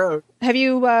 Yeah. The road. Have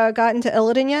you gotten to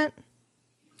Illidan yet?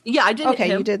 Yeah, I did.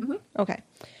 Okay, you did. Okay.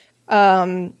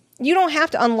 You don't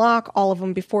have to unlock all of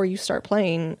them before you start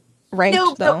playing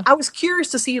ranked though. No, I was curious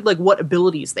to see like what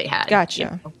abilities they had.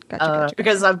 Gotcha. Gotcha.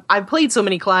 Because I've played so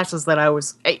many classes that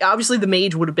obviously the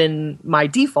mage would have been my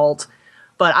default,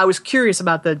 but I was curious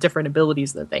about the different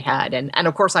abilities that they had, and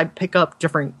of course I pick up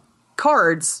different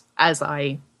cards as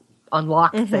I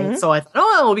unlock things. So I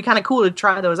thought, it would be kind of cool to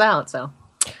try those out. So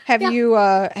have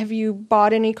you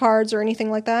bought any cards or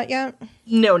anything like that yet?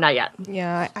 No, not yet.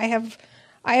 Yeah,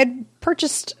 I had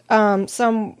purchased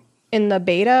some in the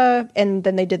beta, and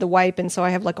then they did the wipe, and so I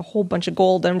have like a whole bunch of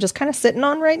gold that I'm just kind of sitting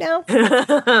on right now.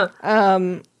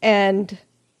 And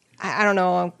I don't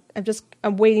know.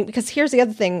 I'm waiting, because here's the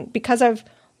other thing. Because I've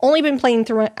only been playing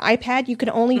through an iPad, you can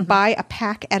only buy a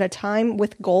pack at a time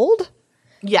with gold.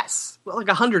 Yes, well, like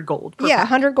 100 gold. Yeah,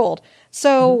 100 gold.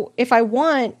 So if I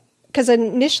want, because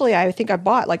initially I think I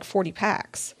bought like 40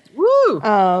 packs. Woo!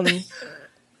 I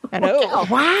know.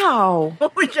 Wow.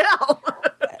 Holy cow!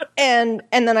 And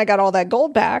then I got all that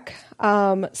gold back.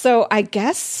 So I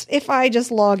guess if I just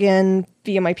log in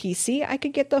via my PC, I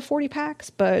could get the 40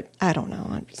 packs, but I don't know.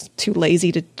 I'm just too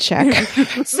lazy to check.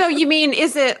 So you mean,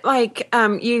 is it like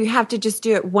you have to just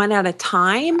do it one at a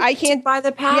time? I can't buy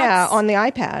the packs? Yeah, on the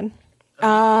iPad.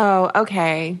 Oh,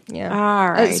 okay. Yeah. All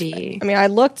righty. I mean, I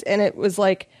looked and it was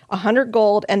like 100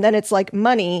 gold, and then it's like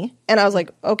money. And I was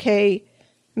like, okay,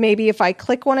 maybe if I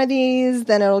click one of these,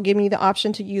 then it'll give me the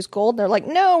option to use gold. And they're like,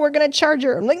 no, we're going to charge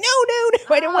you. I'm like, no,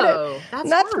 I don't want to. That's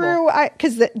not horrible. through,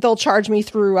 because they'll charge me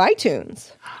through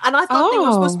iTunes. And I thought they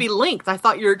were supposed to be linked. I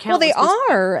thought your account Well, they was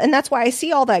supposed are. And that's why I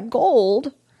see all that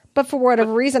gold. But for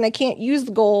whatever reason, I can't use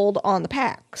the gold on the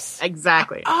packs.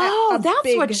 Exactly. Oh,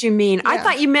 that's what you mean. I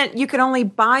thought you meant you could only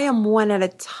buy them one at a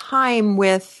time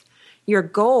with your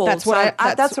gold. That's what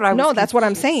that's what I was No, that's what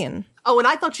I'm confused. saying. Oh, and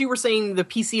I thought you were saying the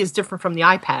PC is different from the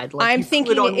iPad. Like I'm you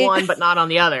thinking put it on it- one, but not on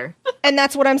the other. And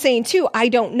that's what I'm saying too. I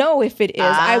don't know if it is.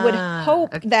 I would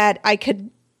hope that I could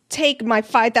take my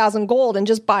 5,000 gold and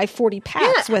just buy 40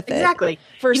 packs with it. Exactly.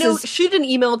 Versus, shoot an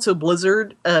email to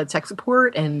Blizzard tech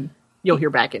support, and you'll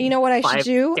hear back in. you know what I should 5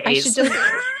 do? days.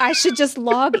 I should just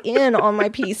log in on my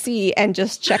PC and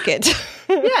just check it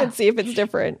and see if it's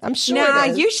different. I'm sure. Nah,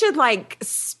 it is. you should like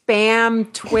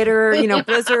spam Twitter,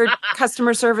 Blizzard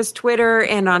customer service Twitter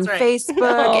and on right.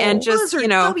 Facebook and just, Blizzard,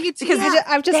 WTF. because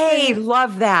I've just they been-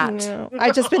 love that. No,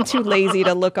 I've just been too lazy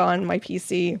to look on my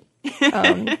PC.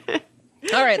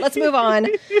 All right, let's move on.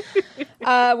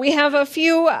 We have a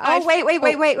few. Oh,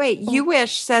 wait. You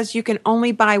Wish says you can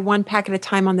only buy one pack at a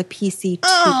time on the PC too.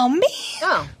 Oh man!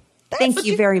 Oh. Thank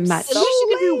you very much. At least you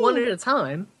can do one at a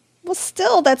time. Well,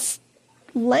 still, that's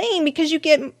lame because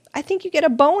I think you get a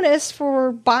bonus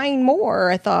for buying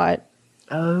more. I thought.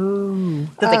 Oh.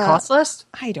 Did they cost less?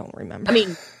 I don't remember.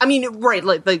 I mean, right,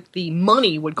 like the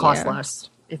money would cost Yeah. less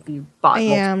if you bought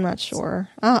multiple. Yeah, I'm not sure.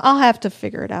 I'll have to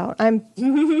figure it out. But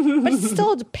it's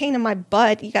still a pain in my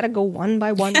butt. You got to go one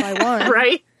by one by one.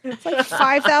 Right? It's like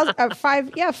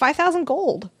 5,000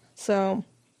 gold. So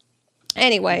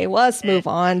anyway, let's move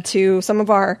on to some of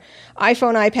our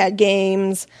iPhone, iPad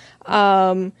games.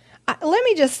 Let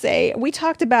me just say, we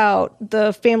talked about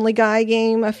the Family Guy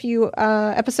game a few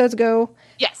episodes ago.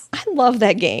 Yes. I love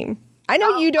that game. I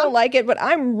know you don't like it, but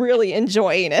I'm really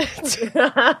enjoying it.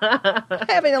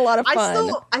 Having a lot of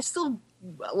fun. I still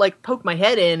like poke my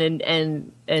head in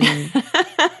and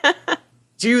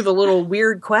do the little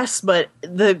weird quests, but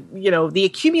the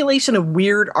accumulation of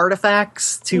weird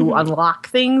artifacts to unlock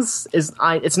things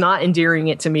it's not endearing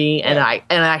it to me, and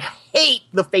I hate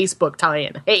the Facebook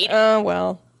tie-in.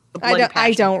 Well,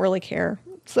 I don't really care.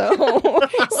 So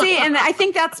See, and I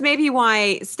think that's maybe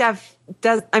why Steph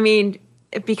does. I mean,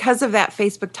 because of that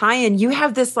Facebook tie-in, you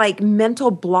have this like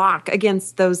mental block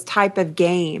against those type of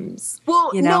games.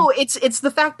 Well, no, it's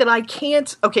the fact that I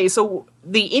can't. Okay, so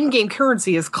the in-game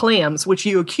currency is clams, which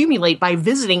you accumulate by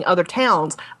visiting other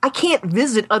towns. I can't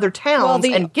visit other towns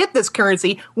and get this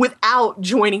currency without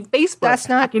joining Facebook. That's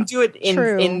not I can do it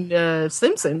true. in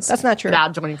Simpsons. That's not true.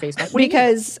 Without joining Facebook. What do you mean?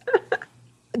 because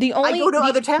the only I go to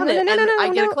other towns and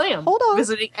I get a clam. Hold on.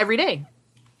 Visiting every day.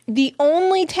 The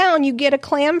only town you get a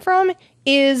clam from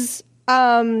is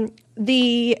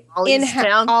the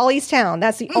Ollie's Town.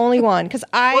 That's the only one, because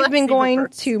I've been going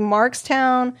to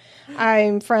Markstown.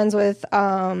 I'm friends with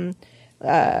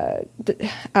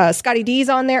Scotty D's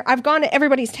on there. I've gone to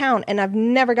everybody's town, and I've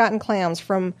never gotten clams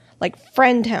from like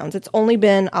friend towns. It's only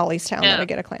been Ollie's Town that I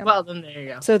get a clam. Well, then there you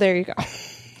go. So there you go.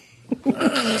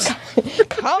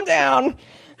 Calm down.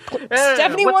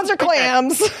 Stephanie wants her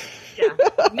clams. Yeah.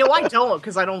 No, I don't,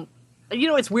 because I don't.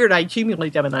 It's weird. I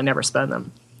accumulate them and I never spend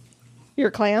them. Your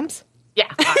clams?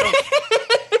 Yeah,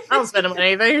 I don't spend them on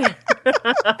anything.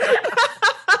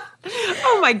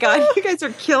 Oh my God, you guys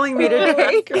are killing me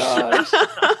today. Gosh.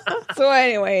 So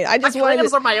anyway, I just my wanted plans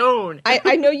to, are my own.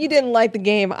 I know you didn't like the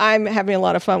game. I'm having a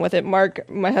lot of fun with it. Mark,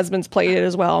 my husband's played it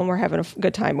as well, and we're having a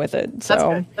good time with it.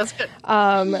 So That's good.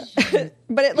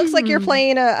 but it looks like you're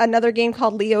playing another game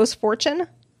called Leo's Fortune.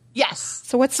 Yes.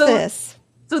 So what's this?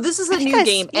 So this is a new Yes,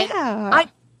 game. And yeah.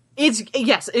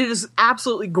 it is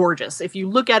absolutely gorgeous. If you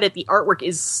look at it, the artwork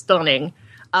is stunning.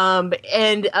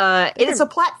 It is a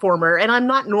platformer, and I'm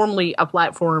not normally a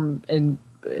platform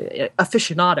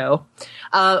aficionado,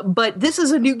 but this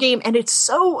is a new game, and it's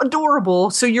so adorable.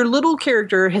 So your little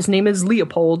character, his name is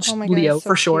Leopold, Oh my God, Leo it's so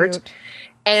for short. cute.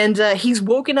 And he's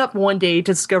woken up one day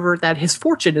to discover that his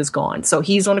fortune is gone. So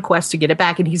he's on a quest to get it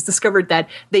back, and he's discovered that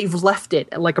they've left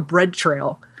it like a bread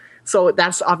trail. So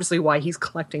that's obviously why he's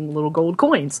collecting little gold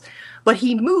coins. But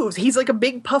he moves. He's like a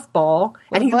big puffball,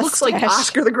 and he looks like mustache.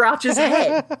 Oscar the Grouch's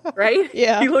head, right?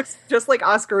 Yeah. He looks just like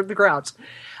Oscar the Grouch.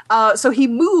 So he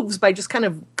moves by just kind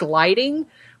of gliding,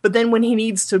 but then when he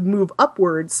needs to move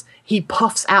upwards, he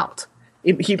puffs out.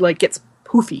 He like gets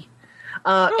poofy.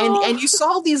 And you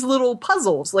solve these little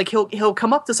puzzles. Like he'll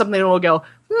come up to something and he'll go,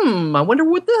 I wonder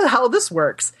how this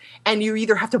works. And you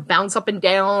either have to bounce up and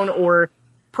down or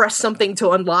press something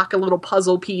to unlock a little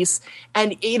puzzle piece.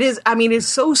 And it's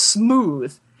so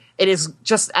smooth. It is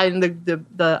just, and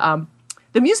the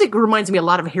music reminds me a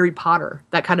lot of Harry Potter,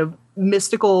 that kind of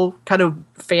mystical kind of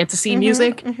fantasy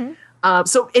music.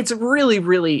 So it's really,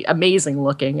 really amazing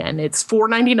looking, and it's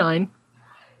 $4.99.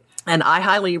 And I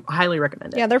highly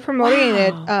recommend it. Yeah, they're promoting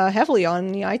it heavily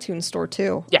on the iTunes store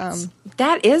too. Yes.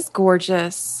 That is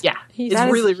gorgeous. Yeah. It's That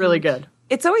is really, really huge. good.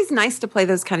 It's always nice to play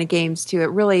those kind of games too. It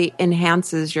really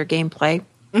enhances your gameplay.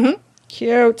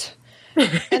 Cute.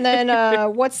 And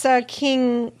then what's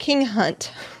King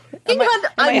Hunt? King Hunt,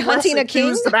 am I I'm hunting less a king?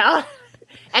 enthused about.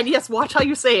 And yes, watch how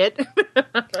you say it.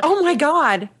 Oh my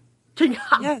God. King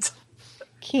Hunt. Yes.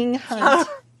 King Hunt.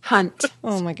 Hunt.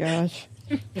 Oh my gosh.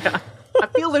 I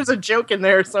feel there's a joke in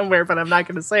there somewhere, but I'm not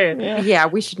going to say it. Yeah,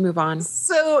 we should move on.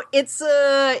 So it's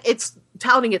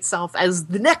touting itself as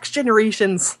the next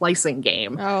generation slicing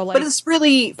game. Oh, like but it's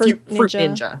really Fruit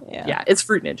Ninja? Ninja. Yeah. It's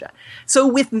Fruit Ninja. So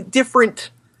with different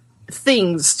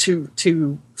things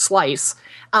to slice.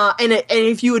 And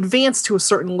if you advance to a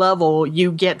certain level,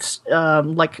 you get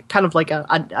like kind of like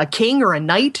a king or a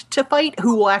knight to fight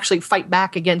who will actually fight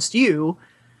back against you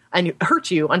and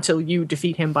hurt you until you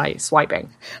defeat him by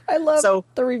swiping. I love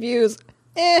the reviews.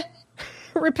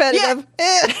 Repetitive.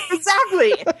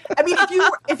 Exactly. I mean,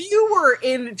 if you were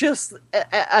in just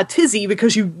a tizzy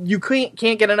because you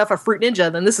can't get enough of Fruit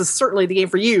Ninja, then this is certainly the game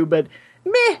for you. But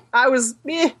I was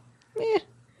meh.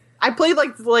 I played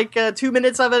like 2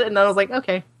 minutes of it, and I was like,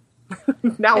 okay,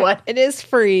 now what? It is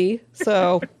free,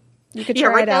 so you could try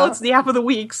right it now out. it's the app of the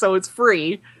week, so it's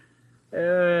free.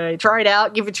 Try it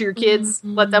out, give it to your kids,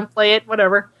 let them play it,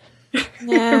 whatever.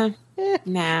 Nah.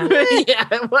 Yeah,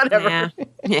 whatever. Nah.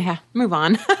 Yeah. Move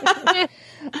on.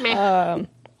 Meh.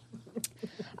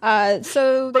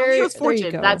 So But there, Leo's there you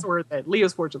Fortune, go. that's worth it.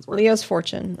 Leo's Fortune's worth it. Leo's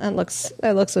Fortune. That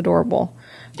looks adorable.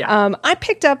 Yeah. I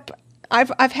picked up.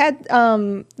 I've had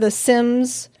the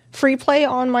Sims free play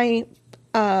on my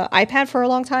iPad for a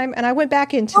long time, and I went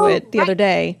back into it the other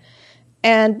day,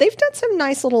 and they've done some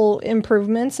nice little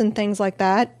improvements and things like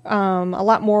that. A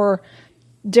lot more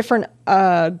different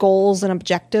goals and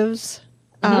objectives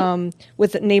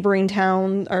with neighboring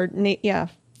town or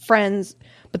friends.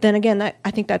 But then again,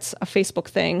 I think that's a Facebook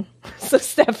thing. So,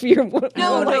 Steph, you're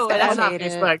No, that's not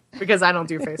Facebook because I don't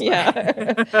do Facebook. Yeah.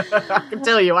 I can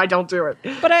tell you, I don't do it.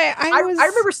 But I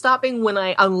remember stopping when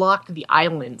I unlocked the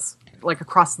islands, like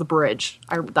across the bridge.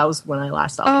 That was when I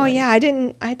last stopped. Oh playing. yeah, I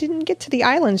didn't get to the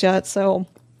islands yet, so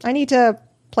I need to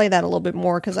play that a little bit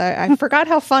more because I forgot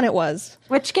how fun it was.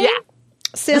 Which game? Yeah.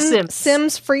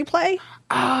 Sims free play.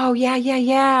 Oh,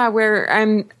 yeah.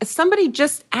 Where somebody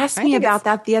just asked me about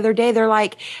that the other day. They're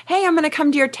like, "Hey, I'm going to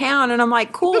come to your town," and I'm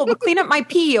like, "Cool, but clean up my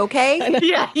pee, okay?"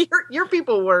 Yeah, your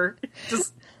people were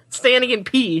just standing in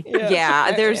pee.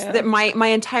 Yeah, my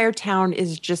entire town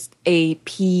is just a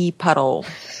pee puddle.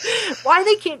 Why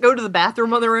they can't go to the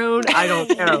bathroom on their own, I don't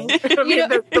know. I mean,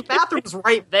 the bathroom's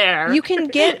right there. You can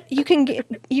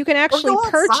actually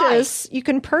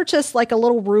purchase like a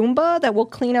little Roomba that will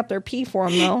clean up their pee for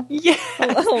them though. Yeah, A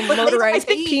little motorized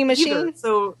bathe pee machine. either,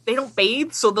 so they don't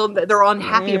bathe, so they're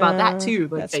unhappy about that too.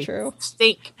 Like, that's they true.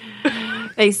 Stink.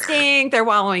 They stink. They're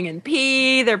wallowing in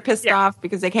pee. They're pissed off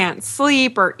because they can't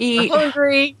sleep or eat.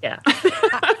 Hungry. Yeah.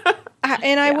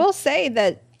 I will say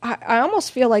that I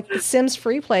almost feel like the Sims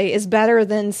free play is better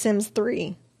than Sims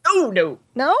 3. Oh no.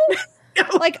 No?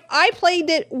 Like I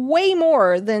played it way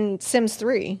more than Sims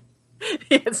 3.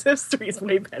 Yeah, Sims 3 is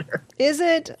way better. Is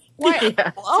it? Why?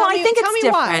 Yeah. Oh, I think it's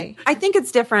different. Why. I think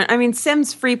it's different. I mean,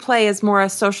 Sims free play is more a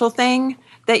social thing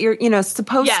that you're,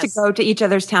 supposed to go to each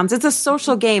other's towns. It's a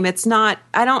social game. It's not.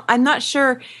 I'm not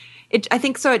sure. I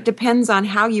think so. It depends on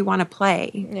how you want to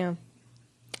play. Yeah.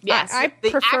 Yes, I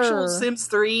the prefer actual Sims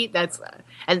 3.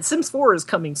 And Sims 4 is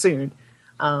coming soon.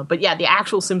 But yeah, the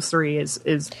actual Sims 3 is.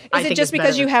 Is it just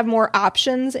because you have more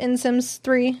options in Sims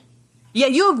 3? Yeah,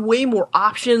 you have way more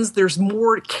options. There's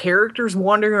more characters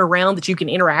wandering around that you can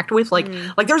interact with. Like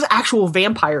there's actual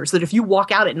vampires that if you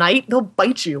walk out at night, they'll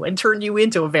bite you and turn you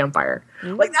into a vampire.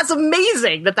 Like, that's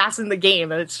amazing that that's in the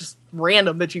game. And it's just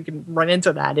random that you can run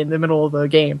into that in the middle of the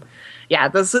game. Yeah,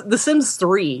 the Sims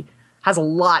 3 has a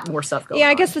lot more stuff going on.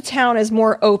 Yeah, I guess the town is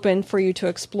more open for you to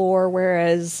explore,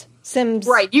 whereas Sims...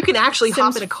 Right, you can actually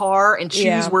hop in a car and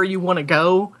choose where you want to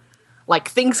go. Like,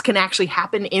 things can actually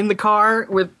happen in the car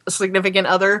with a significant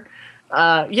other.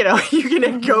 You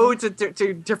can go to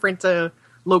different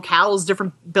locales,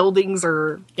 different buildings,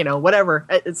 or, whatever.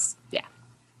 It's, yeah.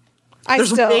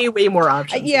 There's way more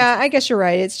options. Yeah, I guess you're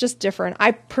right. It's just different.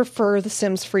 I prefer the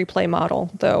Sims free play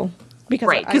model, though.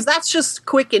 Because that's just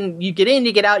quick, and you get in,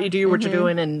 you get out, you do what you're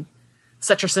doing, and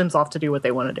set your Sims off to do what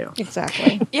they want to do.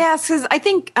 Exactly. Yes, because I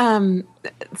think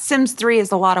Sims 3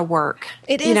 is a lot of work.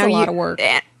 It is a lot of work.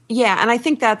 Yeah, and I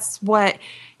think that's what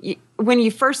when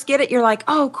you first get it, you're like,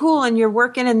 oh, cool, and you're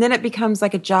working, and then it becomes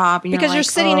like a job. And because you're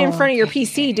sitting in front of your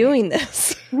PC doing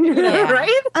this.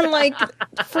 Right? Unlike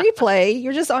free play,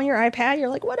 you're just on your iPad, you're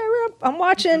like, whatever, I'm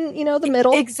watching, the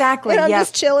middle. Exactly, and I'm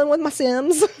just chilling with my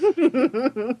Sims.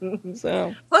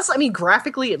 So. Plus, I mean,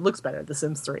 graphically, it looks better, The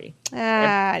Sims 3.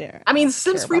 I mean,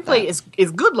 Sims free play is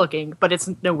good looking, but it's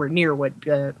nowhere near what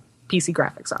PC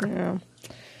graphics are. Yeah.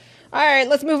 All right,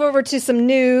 let's move over to some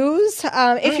news.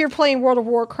 If you're playing World of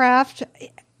Warcraft,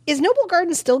 is Noble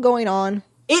Garden still going on?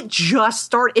 It just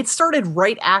started. It started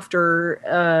right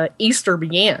after Easter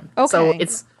began. Okay.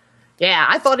 So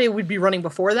I thought it would be running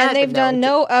before that. And they've done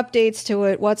no updates to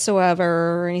it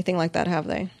whatsoever or anything like that, have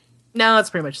they? No, it's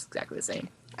pretty much exactly the same.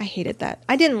 I hated that.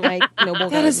 I didn't like Noble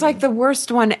Garden. That is like the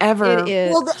worst one ever. It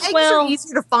is. Well, the eggs are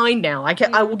easy to find now.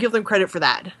 I will give them credit for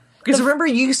that. Because remember,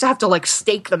 you used to have to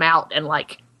stake them out and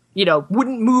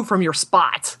wouldn't move from your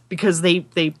spot because they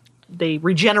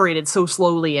regenerated so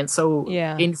slowly and so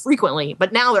infrequently.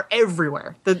 But now they're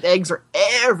everywhere. The eggs are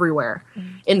everywhere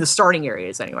in the starting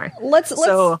areas anyway. Let's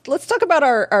talk about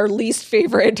our least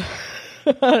favorite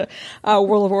World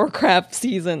of Warcraft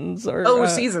seasons.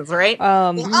 Seasons, right?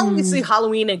 Well, obviously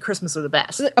Halloween and Christmas are the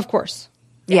best. Of course.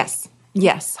 Yes.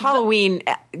 Halloween,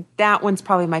 that one's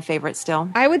probably my favorite still.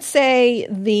 I would say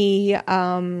the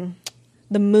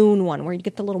moon one, where you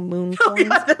get the little moon coins.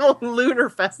 The little lunar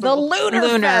festival. The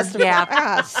lunar festival. Yeah.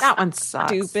 That one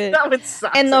sucks. Stupid. That one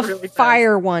sucks. And the really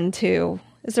fire one, too.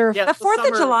 Is there the 4th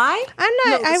of July?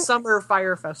 The summer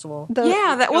fire festival. That's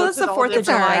the 4th of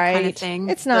July kind of thing.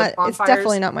 It's not. It's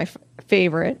definitely not my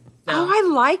favorite. No. Oh, I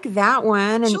like that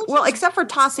one. And except for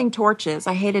tossing torches.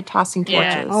 I hated tossing torches.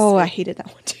 Yes. Oh, I hated that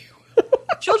one, too.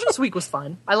 Children's Week was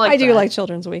fun. I do like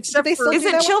Children's Week. Is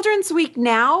it Children's Week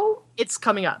now? It's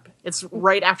coming up. It's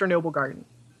right after Noble Garden.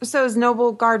 So is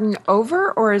Noble Garden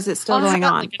over, or is it still going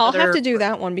on? I'll have to do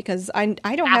that one because I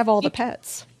don't have all the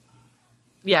pets.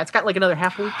 Yeah, it's got another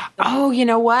half week. Oh, you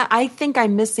know what? I think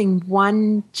I'm missing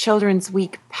one Children's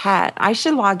Week pet. I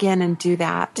should log in and do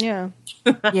that. Yeah.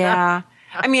 Yeah.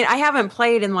 I mean, I haven't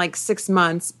played in 6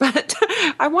 months, but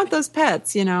I want those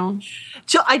pets,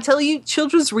 I tell you,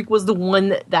 Children's Week was the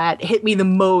one that hit me the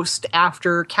most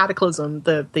after Cataclysm,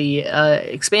 the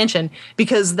expansion,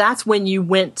 because that's when you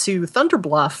went to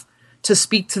Thunderbluff to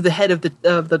speak to the head of the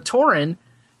Tauren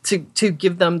to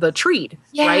give them the treat,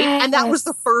 right? And that was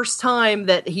the first time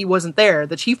that he wasn't there.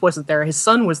 The chief wasn't there. His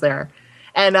son was there.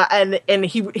 And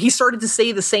he started to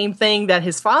say the same thing that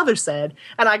his father said,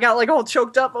 and I got all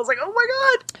choked up. I was like, "Oh my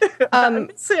god, I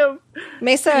miss him."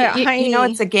 Mesa Heine,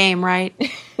 it's a game, right?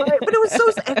 Right? But it was so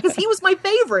sad because he was my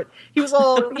favorite. He was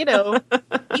all,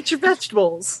 eat your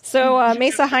vegetables. So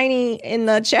Mesa Heine in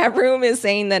the chat room is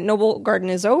saying that Noble Garden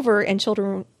is over and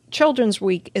Children's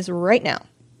Week is right now.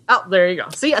 Oh, there you go.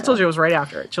 See, I told you it was right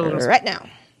after it. Children's right now.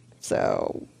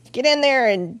 So get in there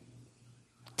and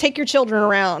take your children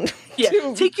around.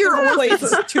 Yeah, take your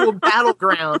orphans to a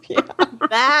battleground.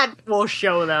 That will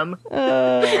show them.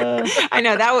 I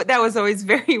know that was always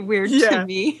very weird to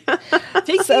me.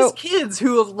 Take these kids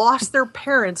who have lost their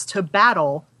parents to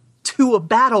battle to a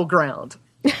battleground.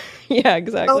 Yeah,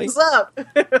 exactly. Thumbs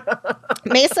up.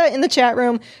 Mesa in the chat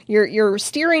room, you're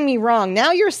steering me wrong.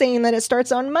 Now you're saying that it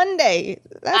starts on Monday.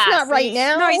 That's not right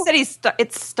now. No, he said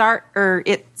it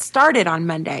started on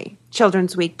Monday.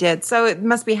 Children's Week did. So it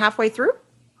must be halfway through.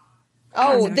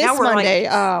 Oh, Now this we're Monday.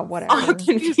 like, Whatever. all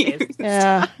confused.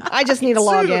 Yeah, I just need to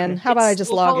log in. How about I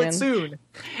just we'll log call in? it soon.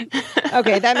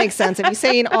 Okay, that makes sense. If you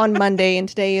say it on Monday and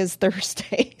today is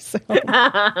Thursday, so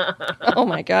oh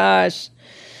my gosh.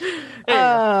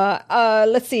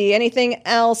 Let's see. Anything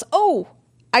else? Oh,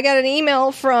 I got an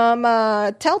email from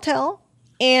Telltale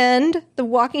and The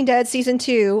Walking Dead season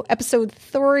 2, episode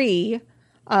 3,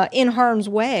 In Harm's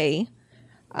Way.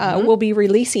 Will be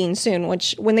releasing soon,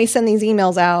 which when they send these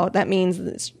emails out, that means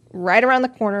it's right around the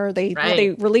corner.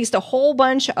 They released a whole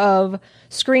bunch of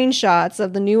screenshots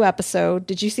of the new episode.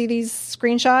 Did you see these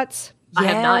screenshots? I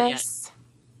have not yet.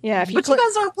 Yeah, if you But you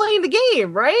guys aren't playing the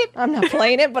game, right? I'm not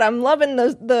playing it, but I'm loving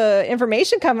the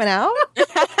information coming out.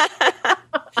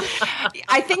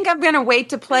 I think I'm going to wait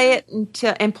to play it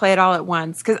and play it all at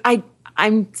once because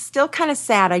I'm still kind of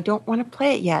sad. I don't want to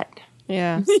play it yet.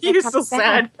 Yeah. You're so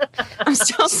sad. I'm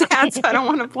still sad, so I don't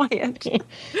want to play it.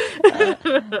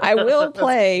 I will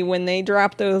play when they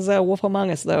drop those Wolf Among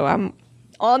Us, though. I'm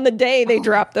on the day they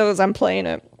drop those, I'm playing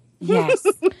it. Yes.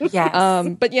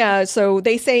 Yes. But yeah, so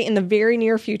they say in the very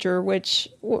near future, which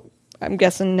I'm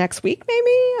guessing next week,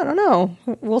 maybe? I don't know.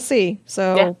 We'll see.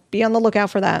 So be on the lookout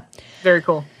for that. Very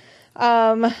cool.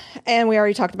 And we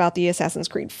already talked about the Assassin's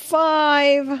Creed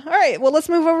 5. All right, well, let's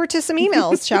move over to some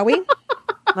emails, shall we?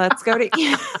 Let's go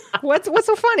to... What's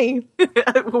so funny?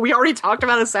 We already talked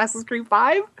about Assassin's Creed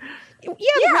 5? Yeah,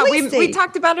 the release date. We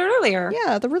talked about it earlier.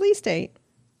 Yeah, the release date.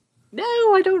 No,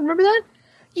 I don't remember that.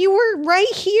 You were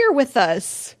right here with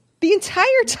us the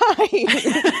entire time.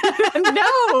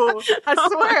 No, I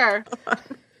swear.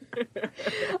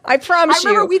 I promise I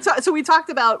remember you. we talked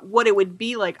about what it would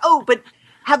be like. Oh, but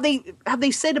have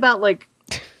they said about like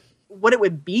what it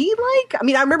would be like? I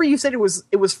mean, I remember you said it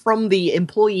was from the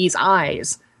employee's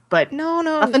eyes, but No.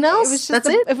 nothing else. It was just That's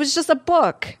it. It was just a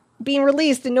book being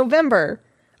released in November.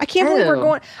 I can't believe we're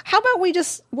going. How about we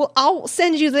just? Well, I'll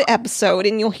send you the episode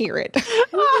and you'll hear it.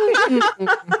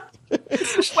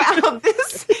 Wow,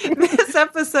 this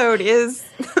episode is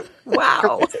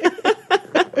wow.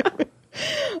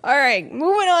 All right,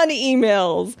 moving on to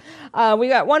emails. We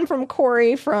got one from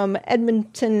Corey from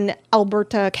Edmonton,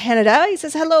 Alberta, Canada. He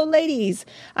says, "Hello, ladies.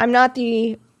 I'm not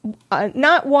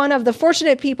one of the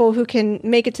fortunate people who can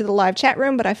make it to the live chat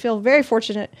room, but I feel very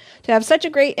fortunate to have such a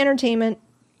great entertainment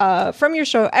from your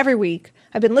show every week.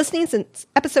 I've been listening since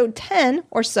episode 10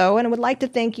 or so, and I would like to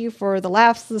thank you for the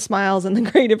laughs, the smiles, and the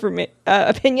great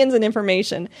opinions and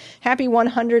information. Happy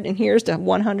 100, and here's to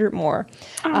 100 more."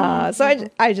 So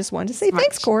I just wanted to say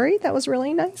thanks, Corey. That was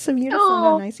really nice of you to send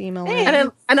a nice email.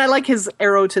 And I like his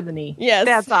arrow to the knee. Yes.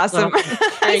 That's awesome.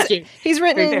 Thank you. He's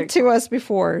written to us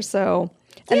before, so...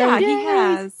 He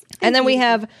has. And then we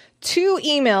have 2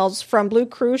 emails from Blue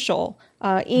Crucial,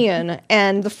 Ian,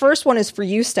 and the first one is for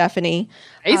you, Stephanie.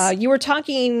 Nice. You were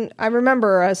talking, I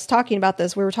remember us talking about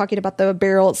this. We were talking about the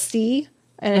Barrel at Sea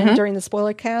and during the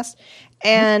spoiler cast.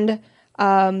 And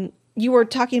you were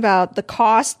talking about the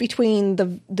cost between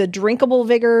the drinkable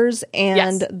vigors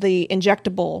and the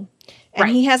injectable. And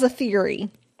he has a theory.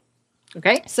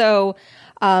 Okay. So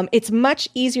it's much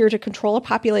easier to control a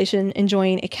population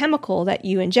enjoying a chemical that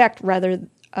you ingest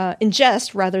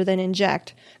rather than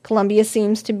inject. Colombia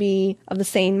seems to be of the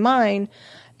same mind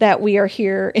that we are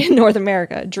here in North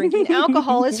America. Drinking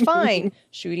alcohol is fine.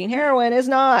 Shooting heroin is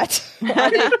not.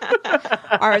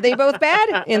 Are they both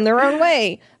bad? In their own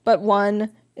way. But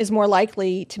one is more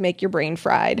likely to make your brain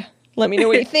fried. Let me know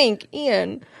what you think,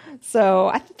 Ian. So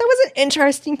I thought that was an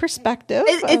interesting perspective.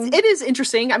 It is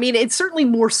interesting. I mean, it's certainly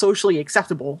more socially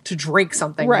acceptable to drink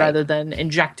something rather than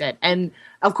inject it. And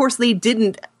of course, they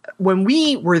didn't, when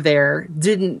we were there,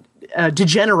 didn't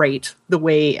degenerate the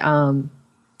way,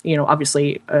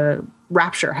 obviously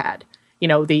Rapture had.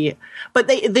 But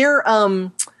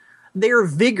their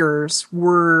vigors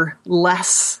were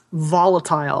less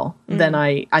volatile than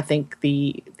I think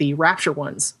the Rapture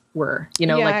ones were.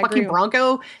 Like fucking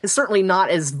Bronco is certainly not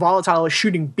as volatile as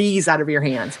shooting bees out of your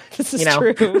hand. This is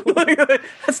true.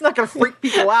 That's not going to freak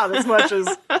people out as much as,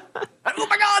 oh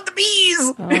my God, the bees!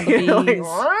 Oh, the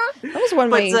bees. That was one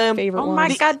of my favorite ones. Oh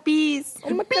my God, bees!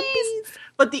 Oh my God, bees!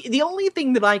 But the only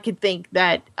thing that I could think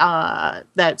that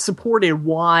that supported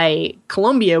why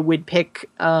Colombia would pick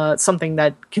something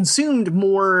that consumed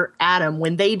more atom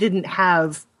when they didn't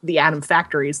have the atom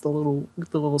factories, the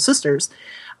little sisters,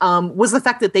 was the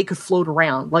fact that they could float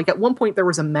around. Like at one point there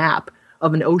was a map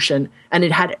of an ocean and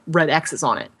it had red X's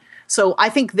on it. So I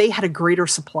think they had a greater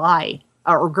supply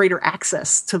or greater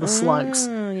access to the slugs.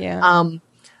 Yeah.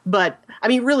 But I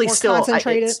mean, really, more still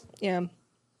concentrated. Yeah.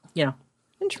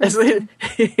 Interesting.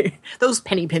 Those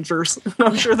penny pinchers.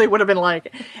 I'm sure they would have been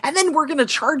like, and then we're going to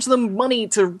charge them money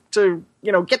to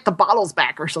get the bottles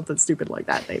back or something stupid like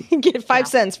that. They get 5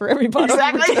 cents for every bottle.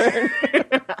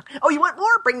 Exactly. Oh, you want more?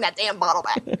 Bring that damn bottle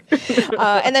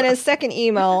back. And then his second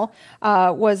email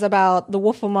was about The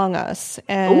Wolf Among Us.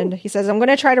 And he says, I'm going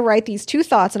to try to write these 2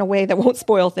 thoughts in a way that won't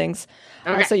spoil things.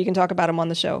 Okay. So you can talk about them on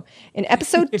the show. In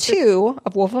episode 2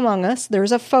 of Wolf Among Us,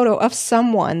 there's a photo of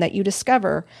someone that you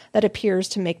discover that appears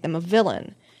to make them a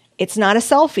villain. It's not a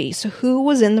selfie. So who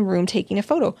was in the room taking a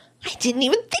photo? I didn't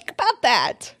even think about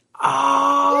that.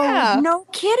 Oh, Yeah. no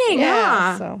kidding.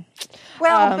 Yeah. Huh? So,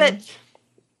 Well, but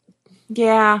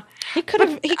yeah. he could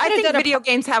have. I think video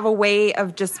games have a way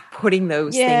of just putting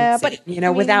those things, but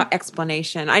in, without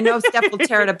explanation. I know Steph will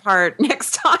tear it apart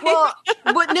next time. Well,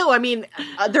 but no, I mean,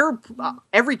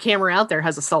 every camera out there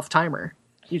has a self timer.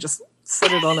 You just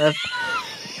set it on a.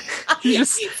 You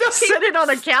just set it on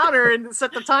a counter and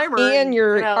set the timer. Ian,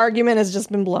 your argument has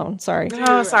just been blown. Sorry.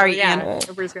 Oh, sorry, yeah.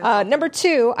 Ian. Number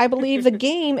 2, I believe the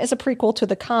game is a prequel to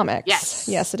the comics.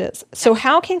 Yes, it is. So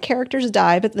how can characters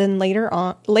die but then later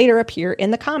appear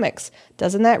in the comics?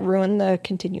 Doesn't that ruin the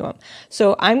continuum?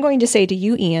 So I'm going to say to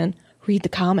you, Ian, read the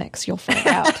comics. You'll find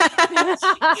out.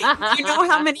 You know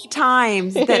how many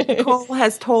times that Nicole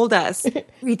has told us,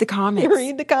 read the comics.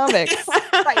 Read the comics.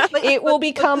 Right, It will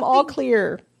become all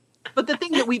clear. But the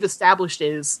thing that we've established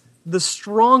is the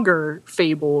stronger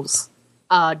fables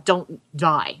don't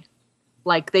die.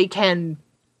 Like, they can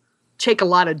take a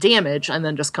lot of damage and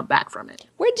then just come back from it.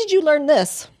 Where did you learn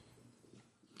this?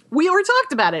 We already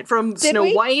talked about it from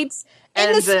Snow White.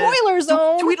 In the spoiler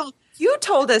zone. You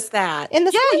told us that. In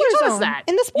the spoiler you told zone. us that.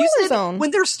 In the spoiler You said zone.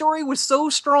 when their story was so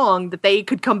strong that they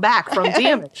could come back from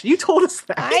damage. You told us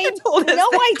that. I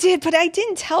did, but I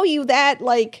didn't tell you that,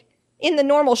 like, in the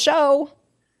normal show.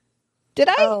 Did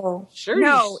I? Oh, sure.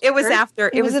 No, it was after.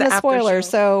 It was in the spoiler,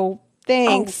 so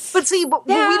thanks. But see, we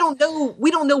don't know.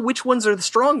 We don't know which ones are the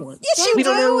strong ones. Yes, you we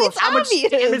don't do. know It's how obvious.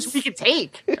 much damage we can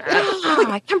take.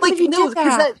 I can't believe you did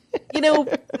that.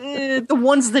 The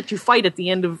ones that you fight at the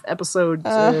end of episode,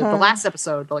 the last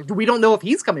episode, like, we don't know if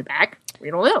he's coming back.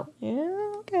 We don't know.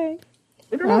 Yeah. Okay.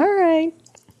 We don't know. All right.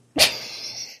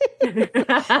 All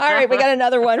right, we got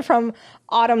another one from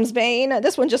Autumn's Bane.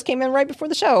 This one just came in right before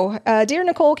the show. Dear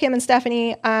Nicole, Kim, and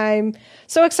Stephanie, I'm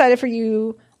so excited for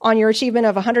you on your achievement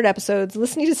of 100 episodes.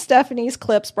 Listening to Stephanie's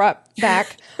clips brought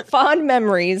back fond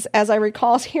memories as I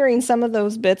recall hearing some of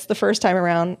those bits the first time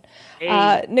around.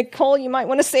 Hey. Nicole, you might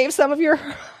want to save some of your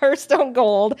Hearthstone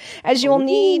gold as you'll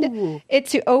need it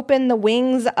to open the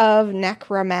wings of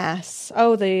Necromass.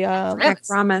 Oh, the...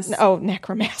 Necromass. Oh,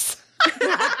 Necromass.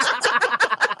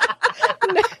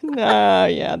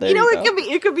 Yeah, there you go.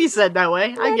 it could be said that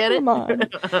way. I get it. Come on.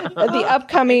 The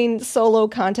upcoming solo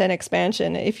content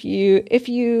expansion. If you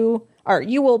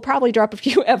will probably drop a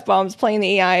few F-bombs playing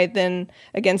the AI than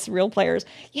against real players.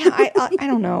 Yeah, I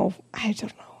don't know. I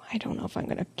don't know if I'm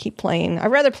going to keep playing. I'd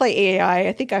rather play AI.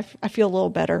 I think I feel a little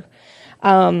better.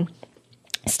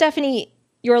 Stephanie,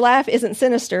 your laugh isn't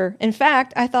sinister. In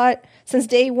fact, I thought since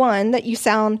day one that you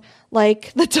sound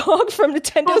like the dog from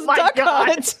Nintendo's Duck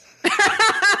Hunt.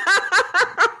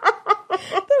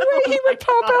 The way he would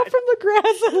pop out from the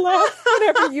grass and laugh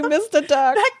whenever you missed a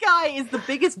duck. That guy is the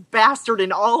biggest bastard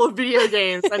in all of video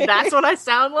games, and that's what I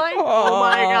sound like? Oh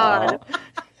my god.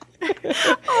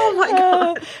 Oh my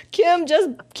god. Kim, just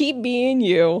keep being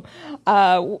you.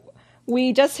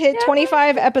 We just hit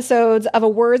 25 episodes of a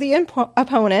worthy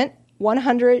opponent.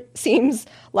 100 seems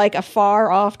like a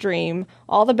far-off dream.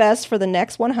 All the best for the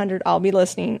next 100. I'll be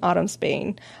listening. Autumn's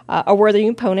Bane, a worthy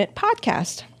opponent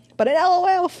podcast. But an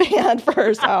LOL fan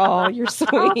first. Oh, you're sweet.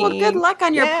 Oh, well, good luck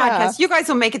on your podcast. You guys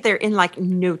will make it there in like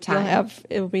no time.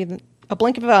 It'll be a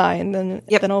blink of an eye, and then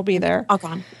it'll be there. All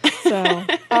gone. So,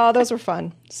 those were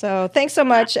fun. So thanks so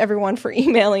much, everyone, for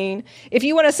emailing. If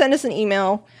you want to send us an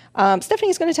email,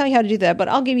 Stephanie's going to tell you how to do that, but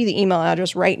I'll give you the email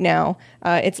address right now.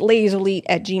 It's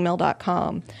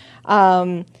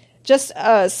laserelite@gmail.com. Just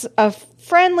a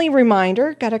friendly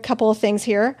reminder, got a couple of things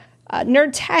here.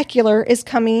 Nerdtacular is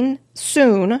coming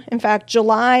soon. In fact,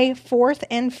 July 4th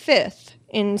and 5th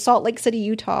in Salt Lake City,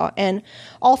 Utah. And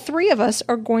all 3 of us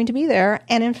are going to be there.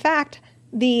 And in fact,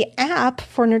 the app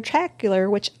for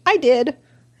Nerdtacular, which I did,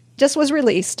 just was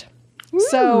released. Ooh.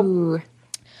 So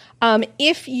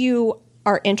if you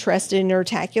are interested in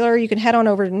Nerdtacular, you can head on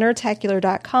over to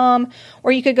nerdtacular.com,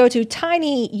 or you could go to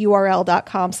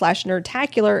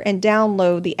tinyurl.com/nerdtacular and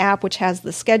download the app, which has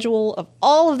the schedule of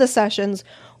all of the sessions.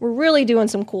 We're really doing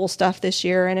some cool stuff this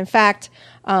year. And in fact,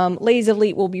 Ladies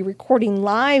Elite will be recording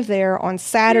live there on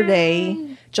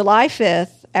Saturday, July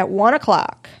 5th at 1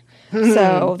 o'clock.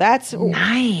 So that's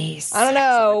nice. I don't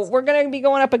know. We're going to be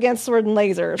going up against Sword and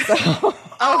Laser. So Seriously?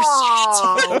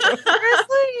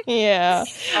 yeah.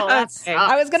 Oh, that's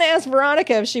I was going to ask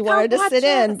Veronica if she wanted to sit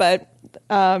in, but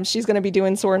she's going to be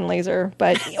doing Sword and Laser.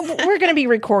 But we're going to be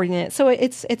recording it, so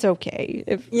it's okay.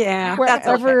 That's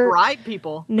okay. Bribe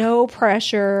people. No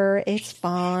pressure. It's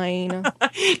fine.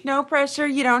 No pressure.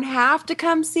 You don't have to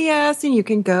come see us, and you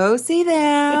can go see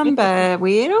them, but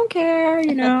we don't care,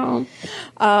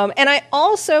 And I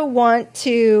also want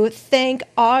to thank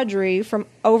Audrey from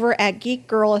over at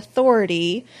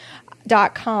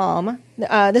geekgirlauthority.com.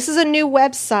 This is a new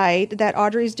website that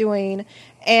Audrey's doing,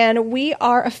 and we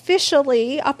are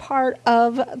officially a part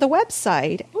of the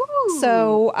website. Ooh.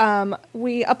 So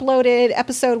we uploaded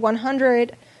episode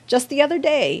 100 just the other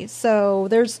day. So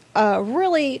there's a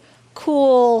really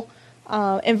cool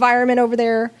environment over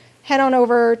there. Head on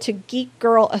over to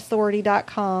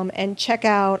geekgirlauthority.com and check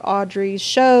out Audrey's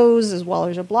shows as well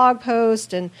as a blog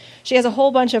post. And she has a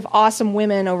whole bunch of awesome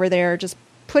women over there just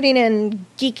putting in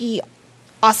geeky,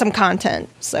 awesome content.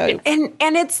 So and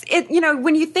it's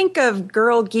when you think of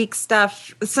girl geek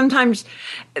stuff, sometimes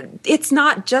it's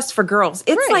not just for girls.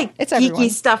 It's right. like it's geeky everyone.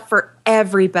 Stuff for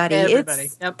everybody.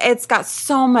 It's got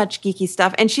so much geeky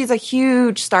stuff, and she's a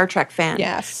huge Star Trek fan.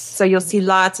 Yes, so you'll see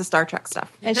lots of Star Trek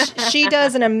stuff. And she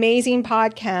does an amazing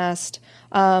podcast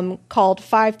called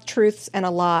 5 Truths and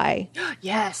a Lie.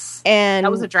 Yes, and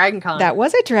that was a Dragon Con. That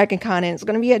was a Dragon Con, and it's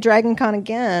going to be at Dragon Con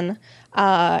again.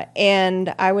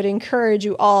 And I would encourage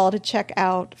you all to check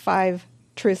out 5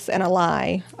 Truths and a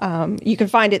Lie. You can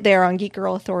find it there on Geek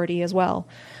Girl Authority as well.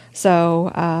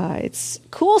 So it's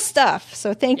cool stuff.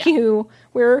 So thank you.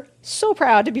 We're so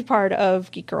proud to be part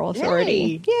of Geek Girl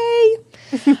Authority. Yay!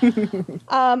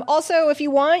 Also, if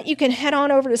you want, you can head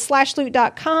on over to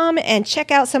slashloot.com and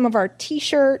check out some of our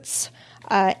t-shirts.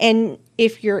 And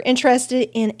if you're interested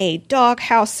in a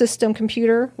doghouse system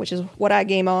computer, which is what I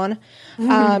game on,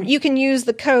 you can use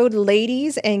the code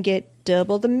LADIES and get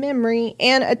double the memory.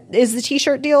 And is the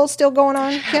t-shirt deal still going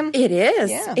on, Kim? It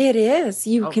is. Yeah. It is.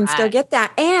 You can still get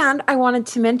that. And I wanted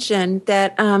to mention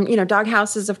that,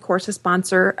 Doghouse is, of course, a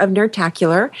sponsor of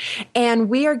Nerdtacular. And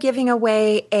we are giving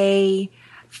away a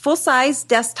full-size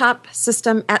desktop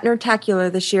system at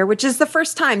Nerdtacular this year, which is the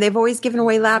first time. They've always given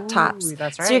away laptops. Ooh,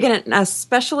 that's right. So you're getting a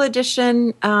special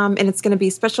edition, and it's going to be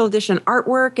special edition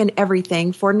artwork and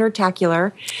everything for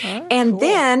Nerdtacular. And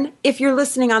then, if you're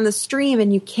listening on the stream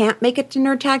and you can't make it to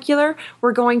Nerdtacular,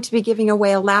 we're going to be giving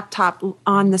away a laptop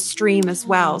on the stream as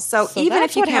well. So even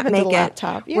if you can't make it,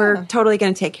 we're totally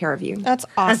going to take care of you. That's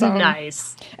awesome.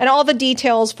 Nice. And all the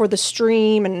details for the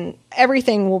stream and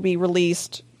everything will be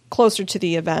released closer to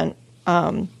the event.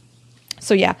 I'm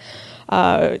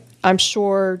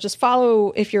sure just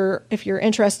follow if you're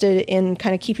interested in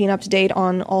kind of keeping up to date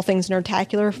on all things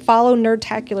Nerdtacular. Follow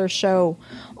Nerdtacular Show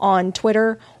on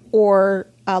Twitter or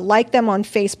like them on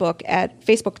Facebook at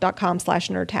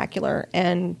facebook.com/Nerdtacular.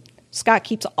 And Scott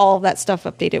keeps all of that stuff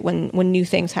updated when new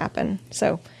things happen,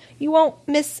 so you won't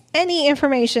miss any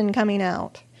information coming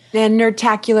out. And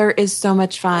Nerdtacular is so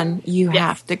much fun. You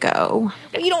have to go.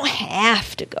 Well, you don't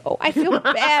have to go. I feel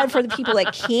bad for the people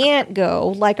that can't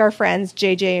go, like our friends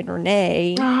JJ and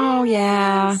Renee. Oh,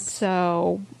 yeah.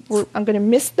 So I'm going to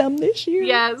miss them this year.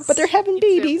 Yes. But they're having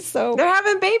babies, so. They're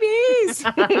having babies.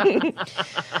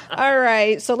 All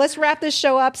right. So let's wrap this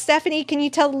show up. Stephanie, can you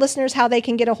tell the listeners how they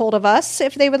can get a hold of us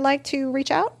if they would like to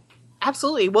reach out?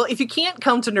 Absolutely. Well, if you can't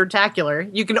come to Nerdtacular,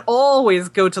 you can always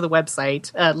go to the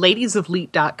website,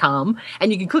 ladiesofleet.com,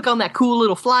 and you can click on that cool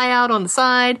little flyout on the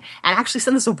side and actually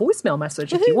send us a voicemail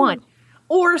message if you want.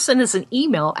 Or send us an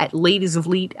email at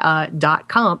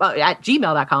ladiesofleet.com, at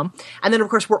gmail.com. And then, of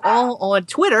course, we're all on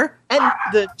Twitter, and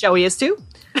Joey is too.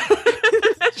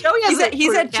 Joey has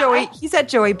He's at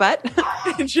Joey Butt.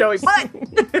 Joey Butt.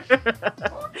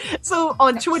 So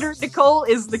on Twitter, Nicole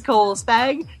is Nicole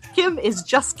Spag. Kim is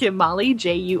just Kim Molly,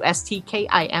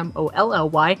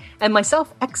 JUSTKIMOLLY, and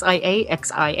myself,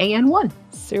 XIAXIAN1.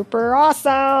 Super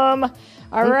awesome.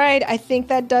 All right, I think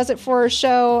that does it for our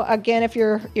show. Again, if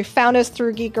you found us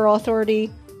through Geek Girl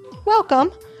Authority,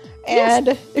 welcome. And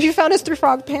if you found us through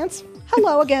Frog Pants,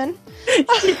 hello again.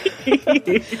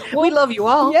 We love you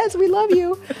all. Yes, we love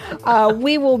you.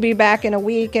 We will be back in a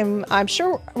week, and I'm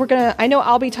sure I know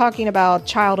I'll be talking about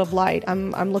Child of Light.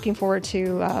 I'm looking forward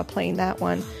to playing that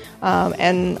one.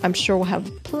 And I'm sure we'll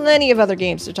have plenty of other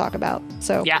games to talk about.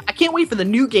 So yeah, I can't wait for the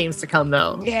new games to come,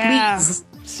 though. Yeah, please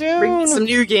soon. Bring some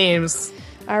new games.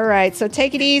 All right, so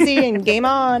take it easy and game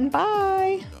on.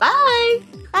 Bye. Bye.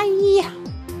 Bye.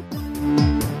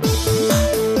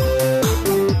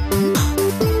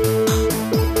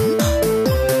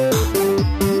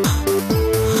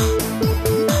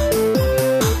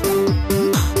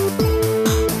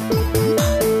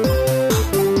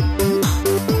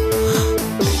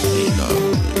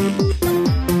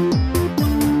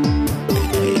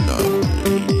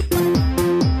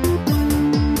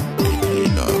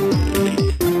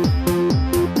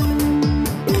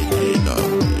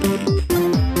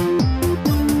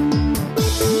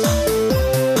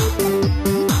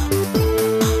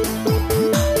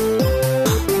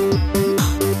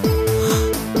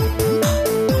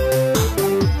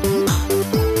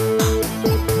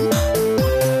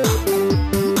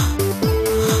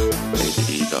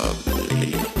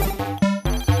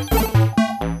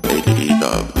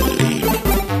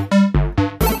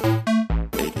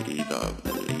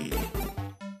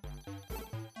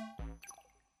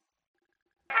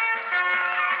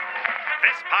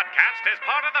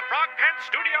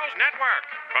 Network.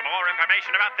 For more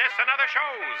information about this and other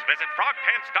shows, visit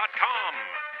frogpants.com.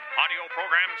 Audio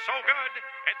program so good,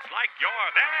 it's like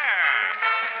you're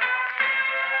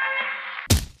there.